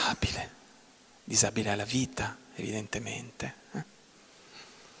sente disabile alla vita, evidentemente.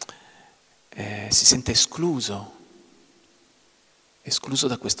 Si sente escluso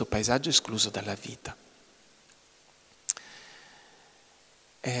da questo paesaggio, escluso dalla vita.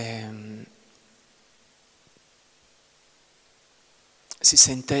 Si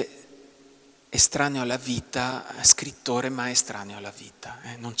sente estraneo alla vita, scrittore ma estraneo alla vita.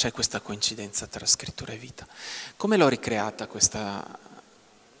 Non c'è questa coincidenza tra scrittura e vita. Come l'ho ricreata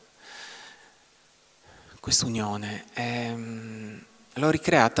quest'unione? L'ho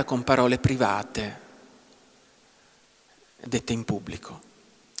ricreata con parole private, dette in pubblico.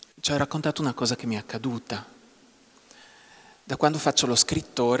 Ci ho raccontato una cosa che mi è accaduta. Da quando faccio lo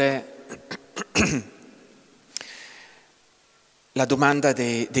scrittore, la domanda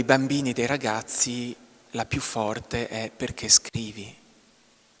dei bambini, dei ragazzi, la più forte è: perché scrivi?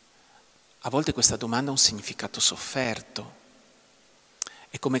 A volte questa domanda ha un significato sofferto.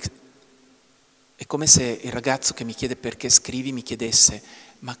 È come se il ragazzo che mi chiede perché scrivi mi chiedesse: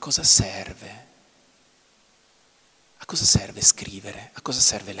 ma cosa serve A cosa serve scrivere? A cosa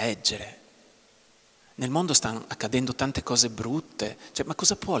serve leggere? Nel mondo stanno accadendo tante cose brutte, cioè, ma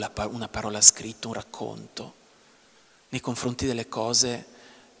cosa può una parola scritta, un racconto, nei confronti delle cose,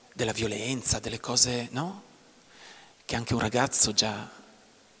 della violenza, delle cose, no? Che anche un ragazzo già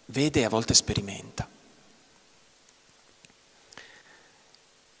vede e a volte sperimenta.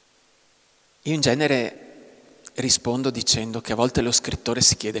 Io in genere rispondo dicendo che a volte lo scrittore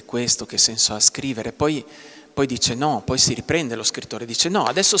si chiede questo, che senso ha scrivere, poi dice no, poi si riprende lo scrittore, dice no,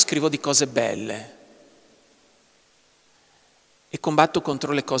 adesso scrivo di cose belle e combatto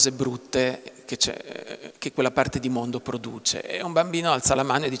contro le cose brutte che quella parte di mondo produce. E un bambino alza la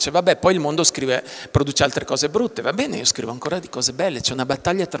mano e dice vabbè, poi il mondo produce altre cose brutte, va bene, io scrivo ancora di cose belle, c'è una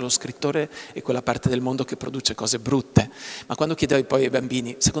battaglia tra lo scrittore e quella parte del mondo che produce cose brutte. Ma quando chiedo poi ai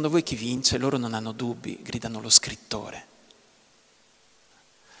bambini, secondo voi chi vince? Loro non hanno dubbi, gridano lo scrittore.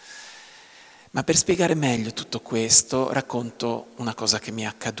 Ma per spiegare meglio tutto questo racconto una cosa che mi è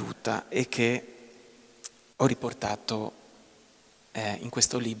accaduta e che ho riportato in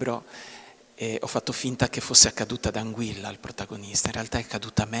questo libro, e ho fatto finta che fosse accaduta ad Anguilla, al protagonista. In realtà è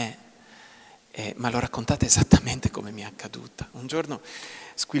accaduta a me, ma l'ho raccontata esattamente come mi è accaduta. Un giorno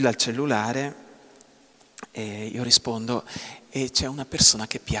squilla il cellulare e io rispondo e c'è una persona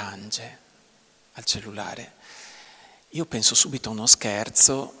che piange al cellulare. Io penso subito a uno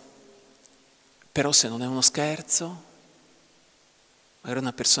scherzo, però se non è uno scherzo, magari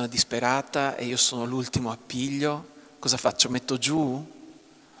una persona disperata e io sono l'ultimo appiglio, cosa faccio? Metto giù?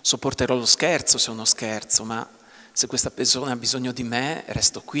 Sopporterò lo scherzo se è uno scherzo, ma se questa persona ha bisogno di me,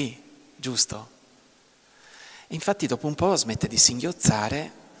 resto qui, giusto? E infatti dopo un po' smette di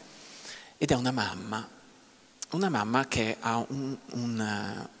singhiozzare ed è una mamma che ha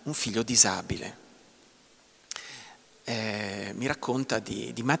un figlio disabile. Mi racconta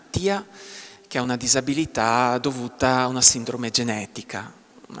di Mattia, che ha una disabilità dovuta a una sindrome genetica.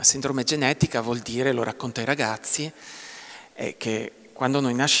 Una sindrome genetica vuol dire, lo racconta ai ragazzi, che quando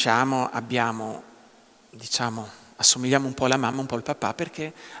noi nasciamo abbiamo, assomigliamo un po' alla mamma, un po' al papà,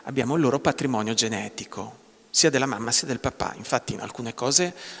 perché abbiamo il loro patrimonio genetico, sia della mamma sia del papà. Infatti in alcune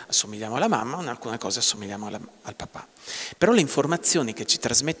cose assomigliamo alla mamma, in alcune cose assomigliamo al papà. Però le informazioni che ci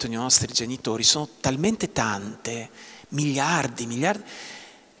trasmettono i nostri genitori sono talmente tante, miliardi,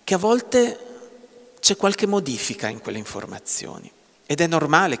 che a volte c'è qualche modifica in quelle informazioni. Ed è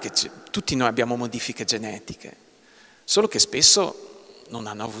normale che tutti noi abbiamo modifiche genetiche, solo che spesso non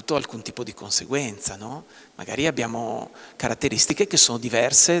hanno avuto alcun tipo di conseguenza, no? Magari abbiamo caratteristiche che sono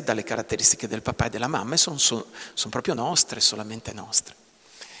diverse dalle caratteristiche del papà e della mamma e sono proprio nostre, solamente nostre.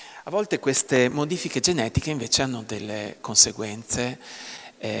 A volte queste modifiche genetiche invece hanno delle conseguenze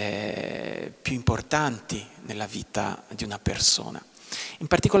più importanti nella vita di una persona. In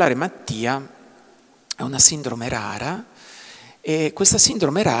particolare Mattia ha una sindrome rara e questa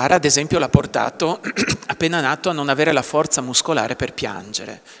sindrome rara, ad esempio, l'ha portato appena nato a non avere la forza muscolare per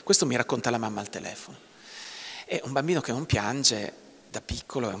piangere. Questo mi racconta la mamma al telefono. E un bambino che non piange da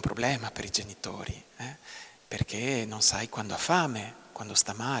piccolo è un problema per i genitori, perché non sai quando ha fame, quando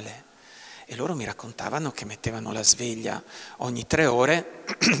sta male. E loro mi raccontavano che mettevano la sveglia ogni 3 ore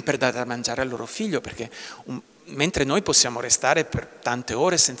per dare da mangiare al loro figlio, perché mentre noi possiamo restare per tante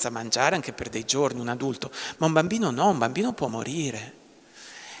ore senza mangiare, anche per dei giorni, un adulto, ma un bambino no, un bambino può morire.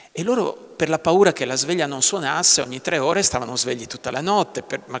 E loro, per la paura che la sveglia non suonasse, ogni 3 ore stavano svegli tutta la notte,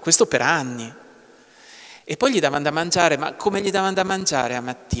 ma questo per anni. E poi gli davano da mangiare, ma come gli davano da mangiare a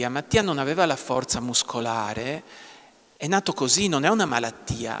Mattia? Mattia non aveva la forza muscolare, è nato così, non è una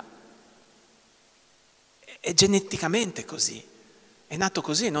malattia, è geneticamente così, è nato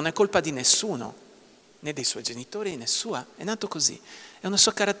così, non è colpa di nessuno, né dei suoi genitori né sua, è nato così, è una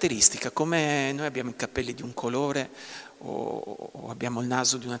sua caratteristica, come noi abbiamo i capelli di un colore o abbiamo il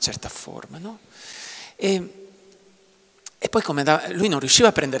naso di una certa forma, no? E poi lui non riusciva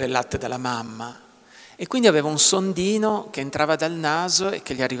a prendere il latte dalla mamma e quindi aveva un sondino che entrava dal naso e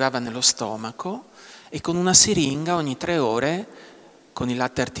che gli arrivava nello stomaco e con una siringa ogni 3 ore, con il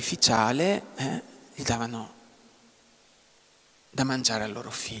latte artificiale, gli davano da mangiare al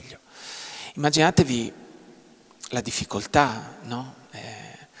loro figlio. Immaginatevi la difficoltà, no?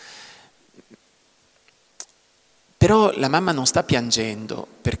 Però la mamma non sta piangendo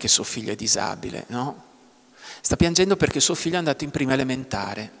perché suo figlio è disabile, no? Sta piangendo perché suo figlio è andato in prima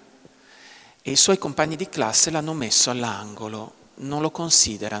elementare e i suoi compagni di classe l'hanno messo all'angolo, non lo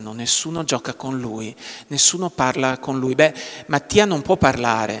considerano, nessuno gioca con lui, nessuno parla con lui. Mattia non può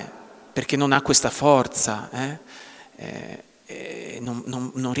parlare perché non ha questa forza,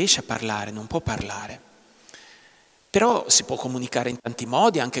 non riesce a parlare, non può parlare. Però si può comunicare in tanti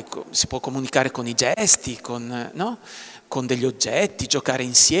modi, anche si può comunicare con i gesti, no? Con degli oggetti, giocare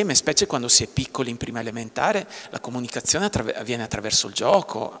insieme, specie quando si è piccoli in prima elementare, la comunicazione avviene attraverso il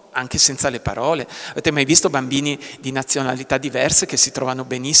gioco, anche senza le parole. Avete mai visto bambini di nazionalità diverse che si trovano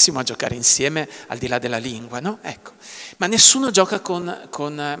benissimo a giocare insieme al di là della lingua, no? Ecco. Ma nessuno gioca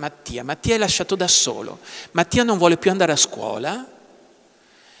con Mattia. Mattia è lasciato da solo. Mattia non vuole più andare a scuola.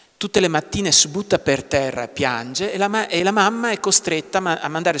 Tutte le mattine si butta per terra e piange, e la mamma è costretta a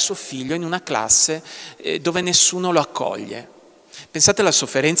mandare suo figlio in una classe dove nessuno lo accoglie. Pensate alla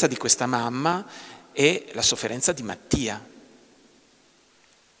sofferenza di questa mamma e la sofferenza di Mattia.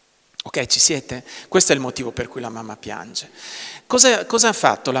 Ok, ci siete? Questo è il motivo per cui la mamma piange. Cosa ha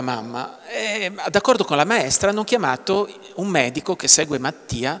fatto la mamma? D'accordo con la maestra hanno chiamato un medico che segue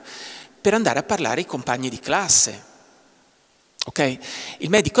Mattia per andare a parlare ai compagni di classe. Okay? Il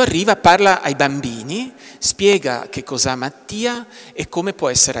medico arriva, parla ai bambini, spiega che cos'ha Mattia e come può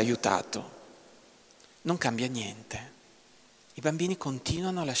essere aiutato. Non cambia niente. I bambini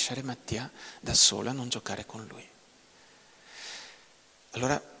continuano a lasciare Mattia da solo, a non giocare con lui.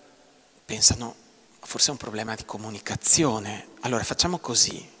 Allora pensano, forse è un problema di comunicazione. Allora facciamo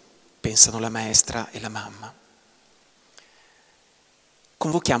così, pensano la maestra e la mamma.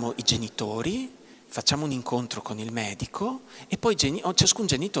 Convochiamo i genitori, facciamo un incontro con il medico e poi ciascun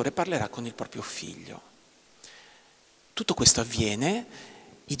genitore parlerà con il proprio figlio. Tutto questo avviene,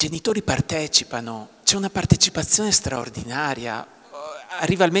 i genitori partecipano, c'è una partecipazione straordinaria,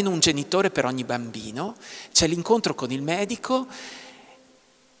 arriva almeno un genitore per ogni bambino, c'è l'incontro con il medico,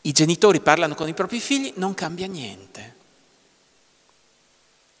 i genitori parlano con i propri figli, non cambia niente.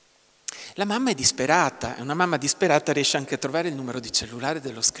 La mamma è disperata, e una mamma disperata riesce anche a trovare il numero di cellulare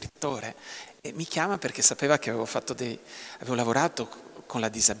dello scrittore e mi chiama perché sapeva che avevo lavorato con la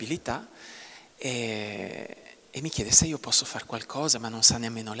disabilità e mi chiede se io posso fare qualcosa, ma non sa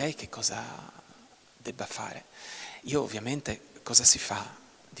nemmeno lei che cosa debba fare. Io ovviamente cosa si fa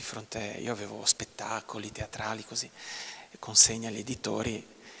di fronte? Io avevo spettacoli teatrali così, consegna agli editori,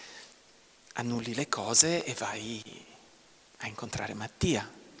 annulli le cose e vai a incontrare Mattia,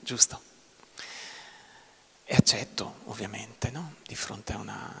 giusto? E accetto, ovviamente, no? Di fronte a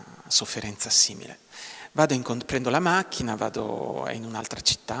una sofferenza simile. Prendo la macchina, vado in un'altra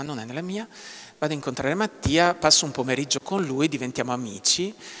città, non è nella mia, vado a incontrare Mattia, passo un pomeriggio con lui, diventiamo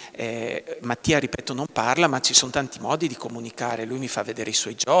amici. Mattia, ripeto, non parla, ma ci sono tanti modi di comunicare. Lui mi fa vedere i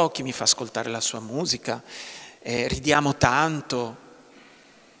suoi giochi, mi fa ascoltare la sua musica, ridiamo tanto.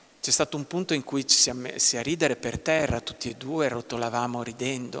 C'è stato un punto in cui ci si è messi a ridere per terra, tutti e due, rotolavamo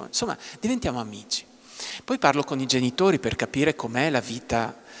ridendo. Insomma, diventiamo amici. Poi parlo con i genitori per capire com'è la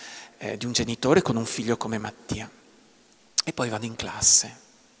vita di un genitore con un figlio come Mattia. E poi vado in classe.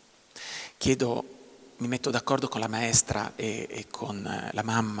 Mi metto d'accordo con la maestra e con la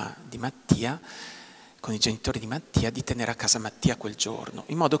mamma di Mattia, con i genitori di Mattia, di tenere a casa Mattia quel giorno,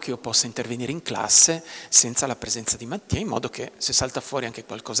 in modo che io possa intervenire in classe senza la presenza di Mattia, in modo che se salta fuori anche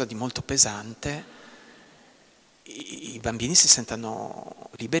qualcosa di molto pesante, i bambini si sentano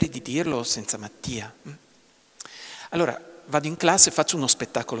liberi di dirlo senza Mattia. Allora vado in classe, faccio uno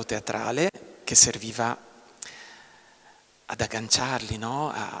spettacolo teatrale che serviva ad agganciarli,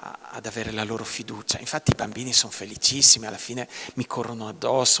 no? Ad avere la loro fiducia. Infatti i bambini sono felicissimi, alla fine mi corrono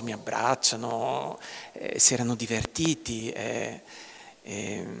addosso, mi abbracciano, si erano divertiti e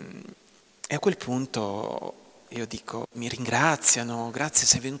a quel punto io dico, mi ringraziano, grazie,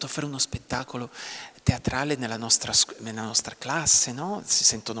 sei venuto a fare uno spettacolo teatrale nella nostra classe, no? Si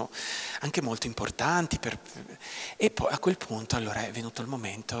sentono anche molto importanti. E poi a quel punto allora è venuto il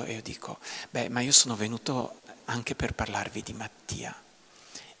momento e io dico, ma io sono venuto anche per parlarvi di Mattia.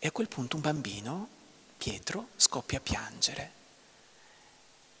 E a quel punto un bambino, Pietro, scoppia a piangere.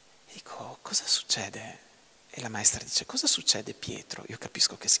 E dico, cosa succede? E la maestra dice, cosa succede Pietro? Io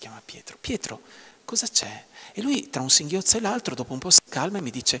capisco che si chiama Pietro. Pietro, cosa c'è? E lui tra un singhiozzo e l'altro dopo un po' si calma e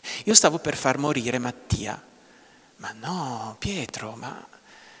mi dice, io stavo per far morire Mattia. Ma no, Pietro, ma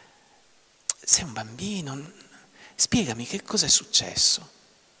sei un bambino, spiegami che cosa è successo.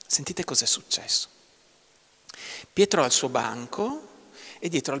 Sentite cosa è successo. Pietro ha il suo banco e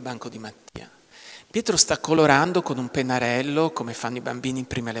dietro al banco di Mattia. Pietro sta colorando con un pennarello, come fanno i bambini in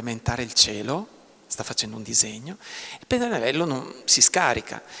prima elementare, il cielo, sta facendo un disegno, il pennarello non si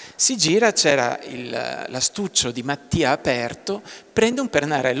scarica, si gira, c'era l'astuccio di Mattia aperto, prende un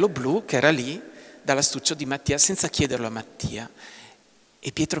pennarello blu che era lì dall'astuccio di Mattia senza chiederlo a Mattia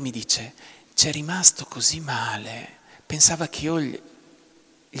e Pietro mi dice, c'è rimasto così male, pensava che io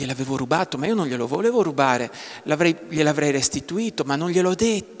gliel'avevo rubato, ma io non glielo volevo rubare, gliel'avrei restituito, ma non gliel'ho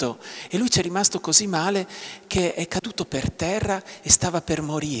detto. E lui ci è rimasto così male che è caduto per terra e stava per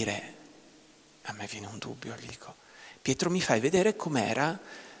morire. A me viene un dubbio, gli dico: Pietro, mi fai vedere com'era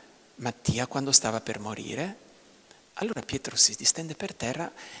Mattia quando stava per morire? Allora Pietro si distende per terra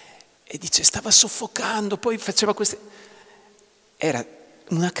e dice: stava soffocando, poi faceva queste... Era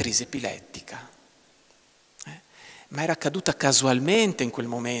una crisi epilettica. Ma era accaduta casualmente in quel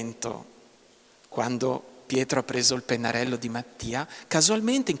momento, quando Pietro ha preso il pennarello di Mattia,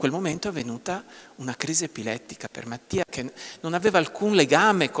 casualmente in quel momento è venuta una crisi epilettica per Mattia, che non aveva alcun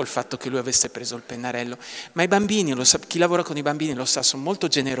legame col fatto che lui avesse preso il pennarello, ma i bambini, chi lavora con i bambini lo sa, sono molto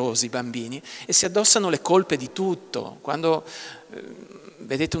generosi i bambini e si addossano le colpe di tutto. Quando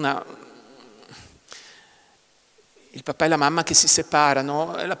vedete il papà e la mamma che si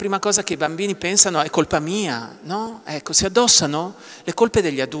separano, la prima cosa che i bambini pensano è colpa mia, no? Ecco, si addossano le colpe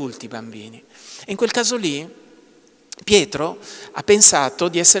degli adulti i bambini. E in quel caso lì Pietro ha pensato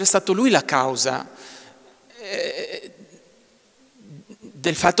di essere stato lui la causa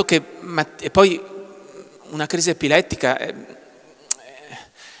del fatto che... E poi una crisi epilettica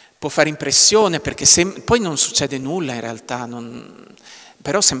può fare impressione, perché poi non succede nulla in realtà,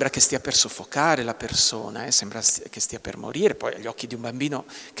 però sembra che stia per soffocare la persona, sembra che stia per morire, poi agli occhi di un bambino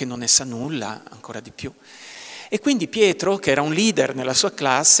che non ne sa nulla, ancora di più. E quindi Pietro, che era un leader nella sua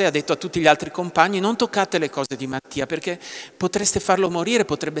classe, ha detto a tutti gli altri compagni: non toccate le cose di Mattia perché potreste farlo morire,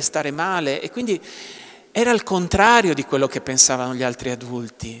 potrebbe stare male. E quindi era il contrario di quello che pensavano gli altri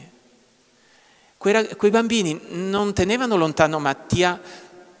adulti. Quei bambini non tenevano lontano Mattia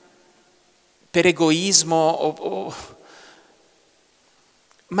per egoismo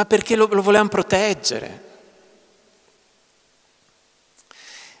ma perché lo volevano proteggere.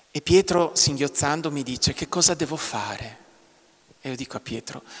 E Pietro, singhiozzando, mi dice: che cosa devo fare? E io dico a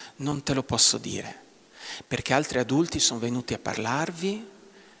Pietro: non te lo posso dire, perché altri adulti sono venuti a parlarvi,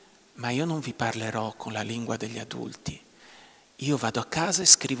 ma io non vi parlerò con la lingua degli adulti. Io vado a casa e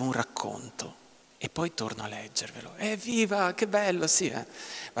scrivo un racconto e poi torno a leggervelo. Evviva, che bello, sì.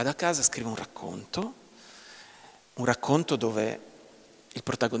 Vado a casa, scrivo un racconto dove il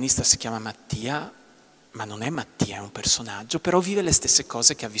protagonista si chiama Mattia, ma non è Mattia, è un personaggio, però vive le stesse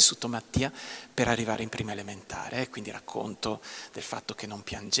cose che ha vissuto Mattia per arrivare in prima elementare. Quindi racconto del fatto che non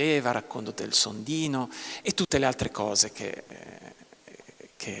piangeva, racconto del sondino e tutte le altre cose che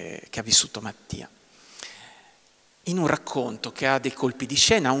ha vissuto Mattia. In un racconto che ha dei colpi di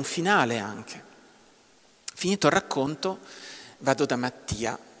scena, ha un finale anche. Finito il racconto, vado da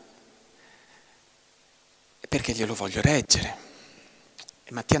Mattia perché glielo voglio leggere.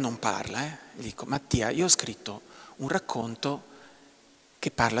 E Mattia non parla, Gli dico: Mattia, io ho scritto un racconto che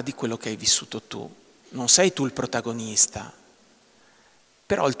parla di quello che hai vissuto tu. Non sei tu il protagonista,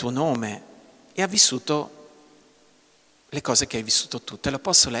 però il tuo nome e ha vissuto le cose che hai vissuto tu. Te lo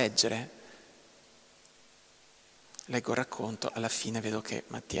posso leggere? Leggo il racconto, alla fine vedo che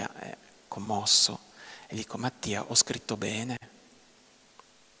Mattia è commosso e gli dico: Mattia, ho scritto bene?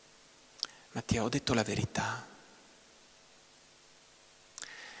 Mattia, ho detto la verità?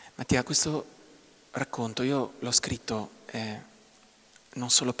 Mattia, questo racconto io l'ho scritto non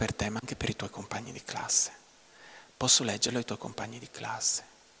solo per te, ma anche per i tuoi compagni di classe. Posso leggerlo ai tuoi compagni di classe?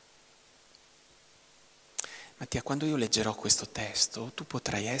 Mattia, quando io leggerò questo testo, tu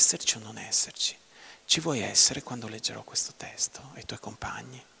potrai esserci o non esserci. Ci vuoi essere quando leggerò questo testo ai tuoi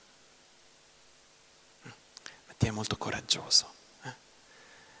compagni? Mattia è molto coraggioso,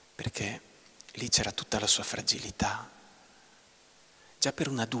 perché lì c'era tutta la sua fragilità. Già per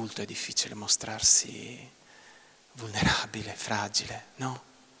un adulto è difficile mostrarsi vulnerabile, fragile, no?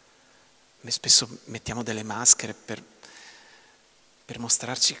 Spesso mettiamo delle maschere per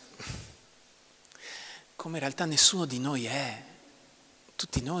mostrarci come in realtà nessuno di noi è.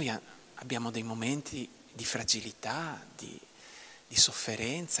 Tutti noi abbiamo dei momenti di fragilità, di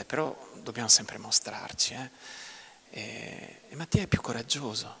sofferenza, però dobbiamo sempre mostrarci. E Mattia è più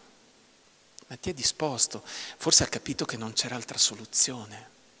coraggioso. Mattia è disposto, forse ha capito che non c'era altra soluzione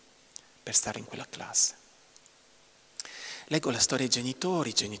per stare in quella classe. Leggo la storia ai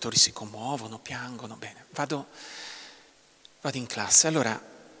genitori, i genitori si commuovono, piangono, bene, vado in classe. Allora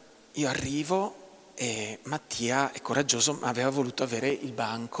io arrivo e Mattia è coraggioso, ma aveva voluto avere il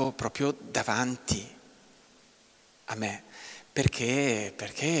banco proprio davanti a me,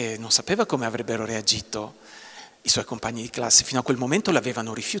 perché non sapeva come avrebbero reagito i suoi compagni di classe. Fino a quel momento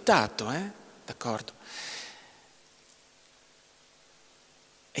l'avevano rifiutato, d'accordo?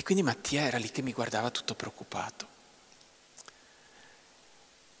 E quindi Mattia era lì che mi guardava tutto preoccupato.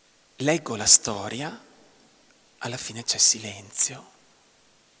 Leggo la storia, alla fine c'è silenzio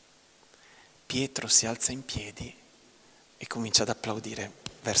Pietro si alza in piedi e comincia ad applaudire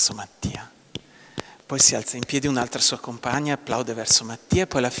verso Mattia. Poi si alza in piedi un'altra sua compagna, applaude verso Mattia, e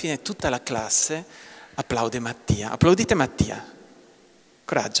poi alla fine tutta la classe applaude Mattia. Applaudite Mattia.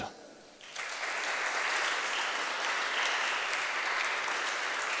 Coraggio.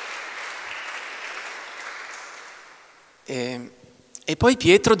 E poi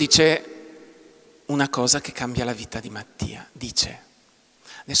Pietro dice una cosa che cambia la vita di Mattia. Dice,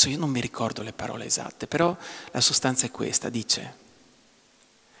 adesso io non mi ricordo le parole esatte, però la sostanza è questa, dice: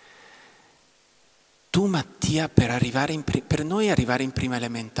 tu Mattia, per noi arrivare in prima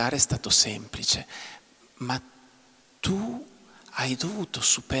elementare è stato semplice, ma tu hai dovuto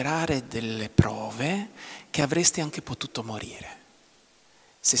superare delle prove che avresti anche potuto morire.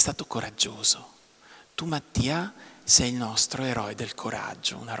 Sei stato coraggioso. Tu Mattia sei il nostro eroe del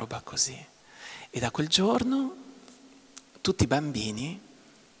coraggio, una roba così. E da quel giorno tutti i bambini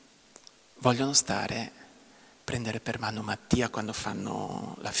vogliono prendere per mano Mattia quando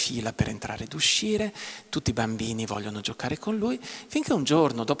fanno la fila per entrare ed uscire, tutti i bambini vogliono giocare con lui, finché un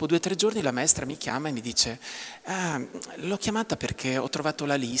giorno, dopo 2 o 3 giorni, la maestra mi chiama e mi dice: l'ho chiamata perché ho trovato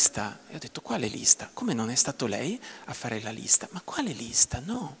la lista. E ho detto: quale lista? Come, non è stato lei a fare la lista? Ma quale lista?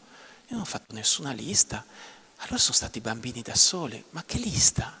 No, io non ho fatto nessuna lista. Allora sono stati i bambini da soli. Ma che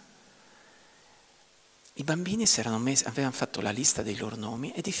lista? I bambini avevano fatto la lista dei loro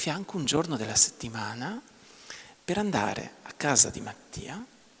nomi e di fianco un giorno della settimana, per andare a casa di Mattia,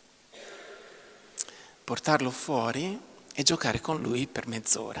 portarlo fuori e giocare con lui per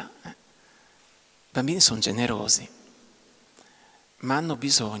mezz'ora. I bambini sono generosi, ma hanno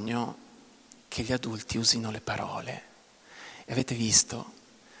bisogno che gli adulti usino le parole. E avete visto,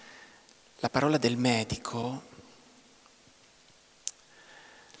 la parola del medico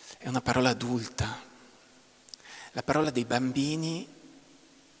è una parola adulta. La parola dei bambini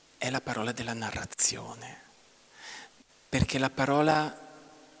è la parola della narrazione, perché la parola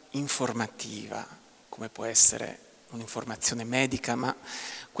informativa, come può essere un'informazione medica, ma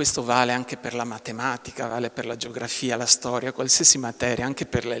questo vale anche per la matematica, vale per la geografia, la storia, qualsiasi materia, anche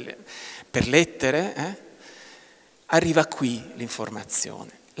per lettere, arriva qui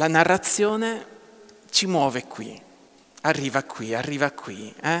l'informazione. La narrazione ci muove qui, arriva qui.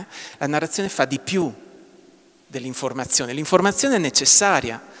 La narrazione fa di più dell'informazione. L'informazione è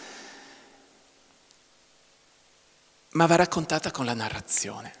necessaria, ma va raccontata con la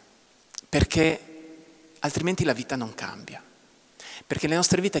narrazione, perché altrimenti la vita non cambia. Perché le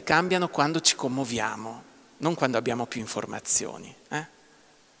nostre vite cambiano quando ci commuoviamo, non quando abbiamo più informazioni.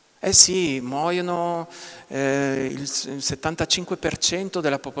 Sì, muoiono il 75%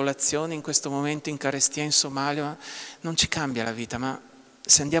 della popolazione in questo momento in carestia in Somalia, ma non ci cambia la vita, ma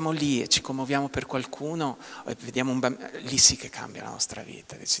se andiamo lì e ci commuoviamo per qualcuno, e vediamo un bambino, lì sì che cambia la nostra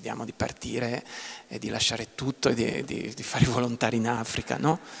vita, decidiamo di partire e di lasciare tutto e di fare i volontari in Africa,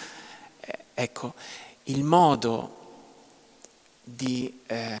 no? Ecco, il modo di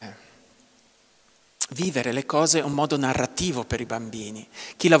vivere le cose è un modo narrativo per i bambini.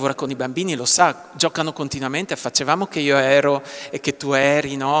 Chi lavora con i bambini lo sa, giocano continuamente, facevamo che io ero e che tu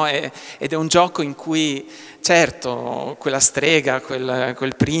eri, no? Ed è un gioco in cui, certo, quella strega,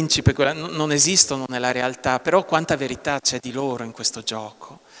 quel principe, non esistono nella realtà, però quanta verità c'è di loro in questo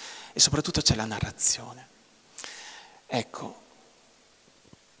gioco. E soprattutto c'è la narrazione. Ecco,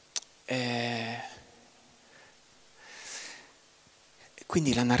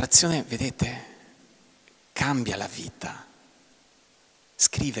 quindi la narrazione, vedete, cambia la vita.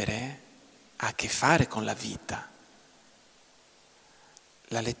 Scrivere ha a che fare con la vita.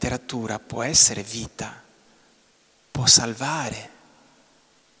 La letteratura può essere vita, può salvare.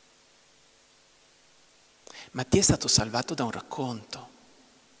 Mattia è stato salvato da un racconto.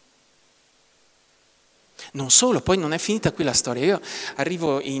 Non solo, poi non è finita qui la storia. Io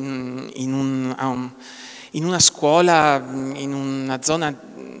arrivo in una scuola, in una zona,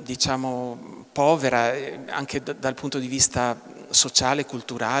 diciamo, povera, anche dal punto di vista sociale e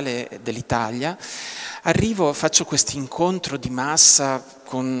culturale dell'Italia. Arrivo, faccio questo incontro di massa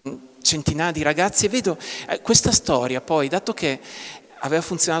con centinaia di ragazzi e vedo questa storia. Poi, dato che aveva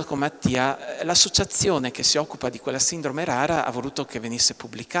funzionato con Mattia, l'associazione che si occupa di quella sindrome rara ha voluto che venisse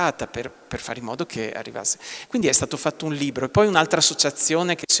pubblicata per fare in modo che arrivasse. Quindi è stato fatto un libro e poi un'altra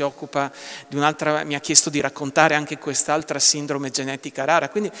associazione che si occupa di un'altra, mi ha chiesto di raccontare anche quest'altra sindrome genetica rara.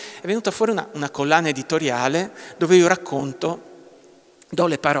 Quindi è venuta fuori una collana editoriale dove io racconto, do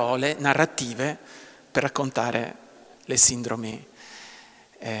le parole narrative per raccontare le sindromi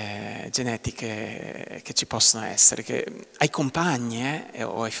genetiche che ci possono essere, ai compagni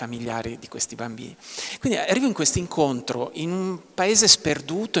o ai familiari di questi bambini. Quindi arrivo in questo incontro in un paese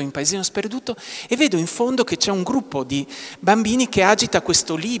sperduto, in un paesino sperduto, e vedo in fondo che c'è un gruppo di bambini che agita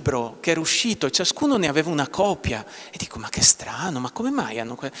questo libro che era uscito e ciascuno ne aveva una copia. E dico, ma che strano, ma come mai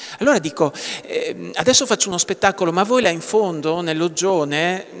hanno... Allora dico, adesso faccio uno spettacolo, ma voi là in fondo, nel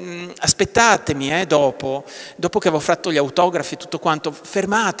loggione, aspettatemi dopo che avevo fatto gli autografi e tutto quanto,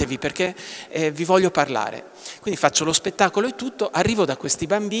 fermatevi perché vi voglio parlare. Quindi faccio lo spettacolo e tutto, arrivo da questi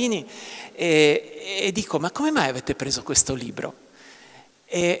bambini e dico, ma come mai avete preso questo libro?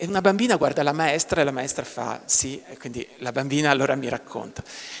 E una bambina guarda la maestra e la maestra fa sì, e quindi la bambina allora mi racconta.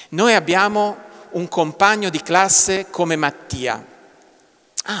 Noi abbiamo un compagno di classe come Mattia.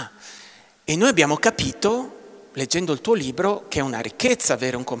 Ah, e noi abbiamo capito, leggendo il tuo libro, che è una ricchezza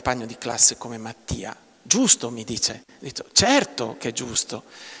avere un compagno di classe come Mattia. Giusto, mi dice. Ho detto, certo che è giusto,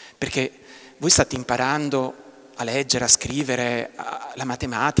 perché voi state imparando a leggere, a scrivere, la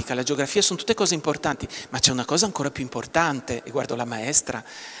matematica, la geografia, sono tutte cose importanti, ma c'è una cosa ancora più importante, e guardo la maestra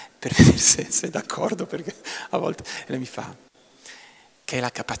per vedere se è d'accordo, perché a volte lei mi fa, che è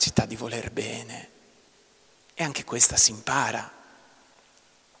la capacità di voler bene, e anche questa si impara.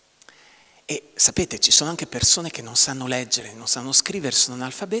 E sapete, ci sono anche persone che non sanno leggere, non sanno scrivere, sono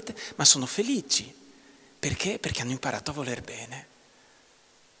analfabete, ma sono felici. Perché? Perché hanno imparato a voler bene,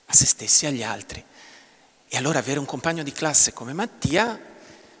 a se stessi e agli altri. E allora avere un compagno di classe come Mattia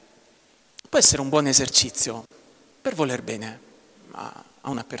può essere un buon esercizio per voler bene a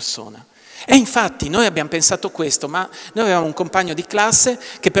una persona. E infatti noi abbiamo pensato questo, ma noi avevamo un compagno di classe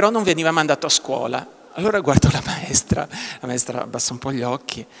che però non veniva mandato a scuola. Allora guardo la maestra abbassa un po' gli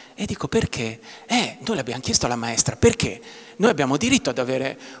occhi e dico perché? Noi l'abbiamo chiesto alla maestra, perché? Noi abbiamo diritto ad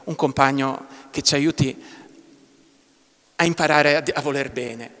avere un compagno che ci aiuti a imparare a voler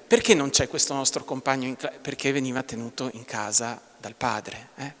bene. Perché non c'è questo nostro compagno? Perché veniva tenuto in casa dal padre,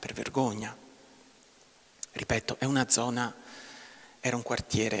 per vergogna. Ripeto, è una zona, era un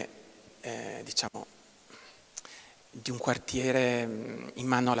quartiere, diciamo, di un quartiere in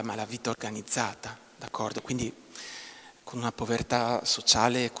mano alla malavita organizzata, d'accordo? Quindi con una povertà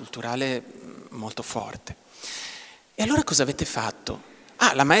sociale e culturale molto forte. E allora cosa avete fatto?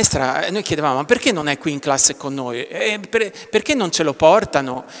 La maestra, noi chiedevamo, ma perché non è qui in classe con noi? Perché non ce lo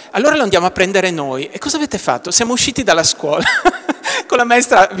portano? Allora lo andiamo a prendere noi. E cosa avete fatto? Siamo usciti dalla scuola. Con la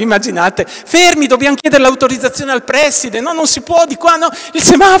maestra, vi immaginate, fermi, dobbiamo chiedere l'autorizzazione al preside, no, non si può, di qua, no, il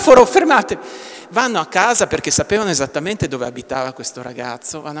semaforo, fermate. Vanno a casa perché sapevano esattamente dove abitava questo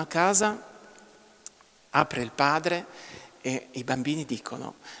ragazzo, vanno a casa, apre il padre e i bambini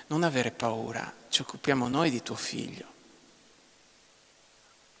dicono, non avere paura, ci occupiamo noi di tuo figlio.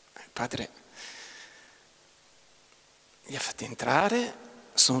 Il padre li ha fatti entrare,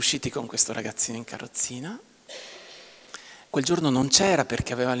 sono usciti con questo ragazzino in carrozzina. Quel giorno non c'era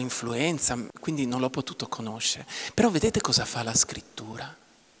perché aveva l'influenza, quindi non l'ho potuto conoscere. Però vedete cosa fa la scrittura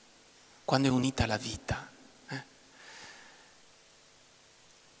quando è unita alla vita.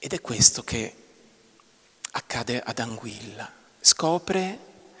 Ed è questo che accade ad Anguilla. Scopre,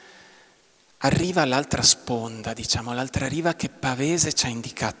 arriva all'altra sponda, diciamo, all'altra riva che Pavese ci ha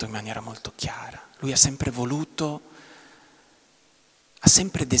indicato in maniera molto chiara. Lui ha sempre voluto, ha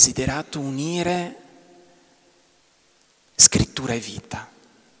sempre desiderato unire scrittura e vita.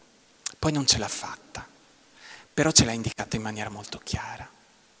 Poi non ce l'ha fatta, però ce l'ha indicata in maniera molto chiara.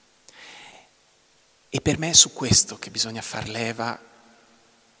 E per me è su questo che bisogna far leva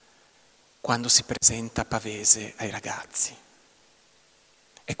quando si presenta Pavese ai ragazzi.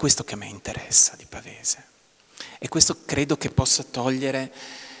 È questo che a me interessa di Pavese. E questo credo che possa togliere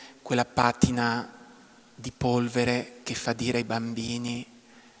quella patina di polvere che fa dire ai bambini: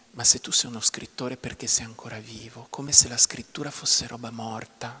 ma se tu sei uno scrittore perché sei ancora vivo? Come se la scrittura fosse roba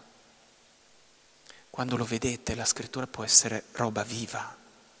morta. Quando lo vedete, la scrittura può essere roba viva.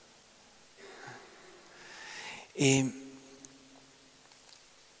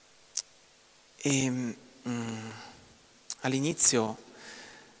 All'inizio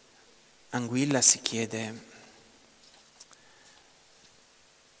Anguilla si chiede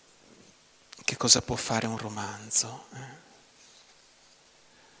che cosa può fare un romanzo.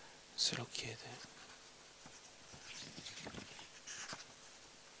 Se lo chiede.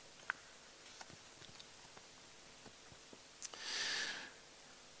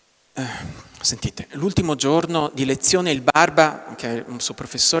 Sentite, l'ultimo giorno di lezione il Barba, che è un suo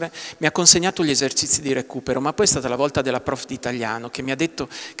professore, mi ha consegnato gli esercizi di recupero, ma poi è stata la volta della prof di italiano che mi ha detto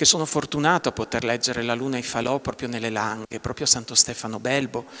che sono fortunato a poter leggere La luna e i falò proprio nelle Langhe, proprio a Santo Stefano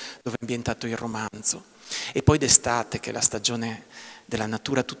Belbo, dove è ambientato il romanzo. E poi d'estate, che è la stagione della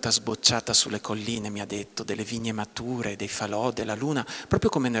natura tutta sbocciata sulle colline, mi ha detto, delle vigne mature, dei falò, della luna, proprio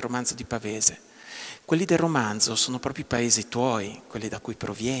come nel romanzo di Pavese. Quelli del romanzo sono proprio i paesi tuoi, quelli da cui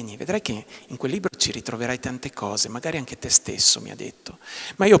provieni. Vedrai che in quel libro ci ritroverai tante cose, magari anche te stesso, mi ha detto.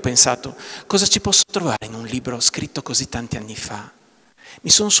 Ma io ho pensato, cosa ci posso trovare in un libro scritto così tanti anni fa? Mi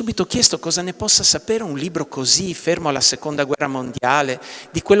sono subito chiesto cosa ne possa sapere un libro così, fermo alla Seconda Guerra Mondiale,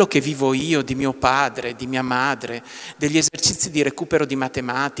 di quello che vivo io, di mio padre, di mia madre, degli esercizi di recupero di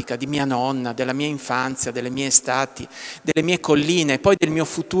matematica, di mia nonna, della mia infanzia, delle mie estati, delle mie colline, e poi del mio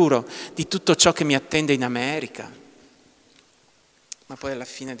futuro, di tutto ciò che mi attende in America. Ma poi alla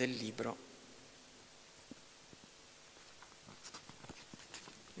fine del libro,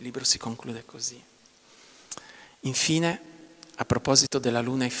 il libro si conclude così. Infine, a proposito della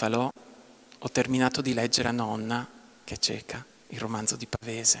luna e i falò, ho terminato di leggere a nonna, che è cieca, il romanzo di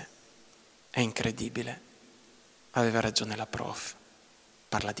Pavese. È incredibile. Aveva ragione la prof.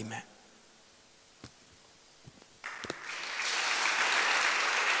 Parla di me.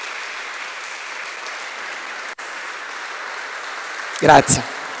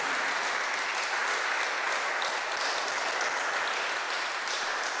 Grazie.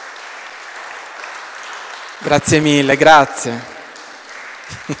 Grazie mille, grazie.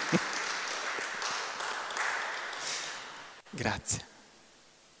 Grazie.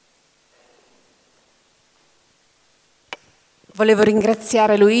 Volevo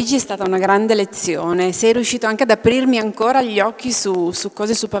ringraziare Luigi, è stata una grande lezione. Sei riuscito anche ad aprirmi ancora gli occhi su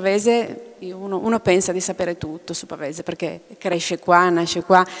cose su Pavese. Uno pensa di sapere tutto su Pavese perché cresce qua, nasce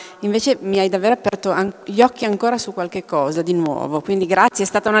qua. Invece mi hai davvero aperto gli occhi ancora su qualche cosa di nuovo. Quindi grazie, è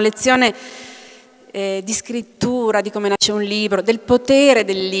stata una lezione di scrittura, di come nasce un libro, del potere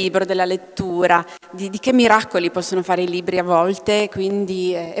del libro, della lettura, di che miracoli possono fare i libri a volte,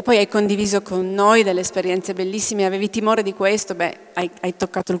 quindi, e poi hai condiviso con noi delle esperienze bellissime, avevi timore di questo, hai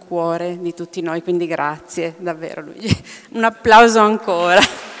toccato il cuore di tutti noi, quindi grazie, davvero Luigi. Un applauso ancora.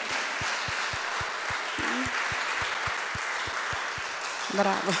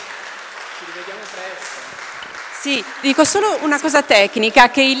 Bravo. Ci rivediamo presto. Sì, dico solo una cosa tecnica,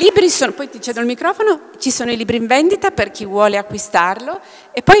 che i libri sono, poi ti cedo il microfono, ci sono i libri in vendita per chi vuole acquistarlo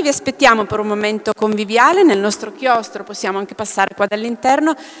e poi vi aspettiamo per un momento conviviale nel nostro chiostro, possiamo anche passare qua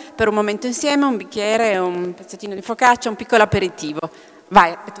dall'interno per un momento insieme, un bicchiere, un pezzettino di focaccia, un piccolo aperitivo.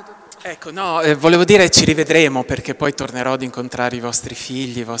 Vai, è tutto. Ecco, no, volevo dire ci rivedremo perché poi tornerò ad incontrare i vostri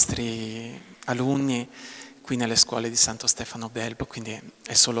figli, i vostri alunni qui nelle scuole di Santo Stefano Belbo, quindi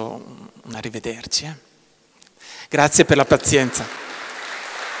è solo un arrivederci. Grazie per la pazienza.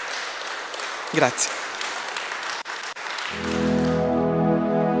 Grazie.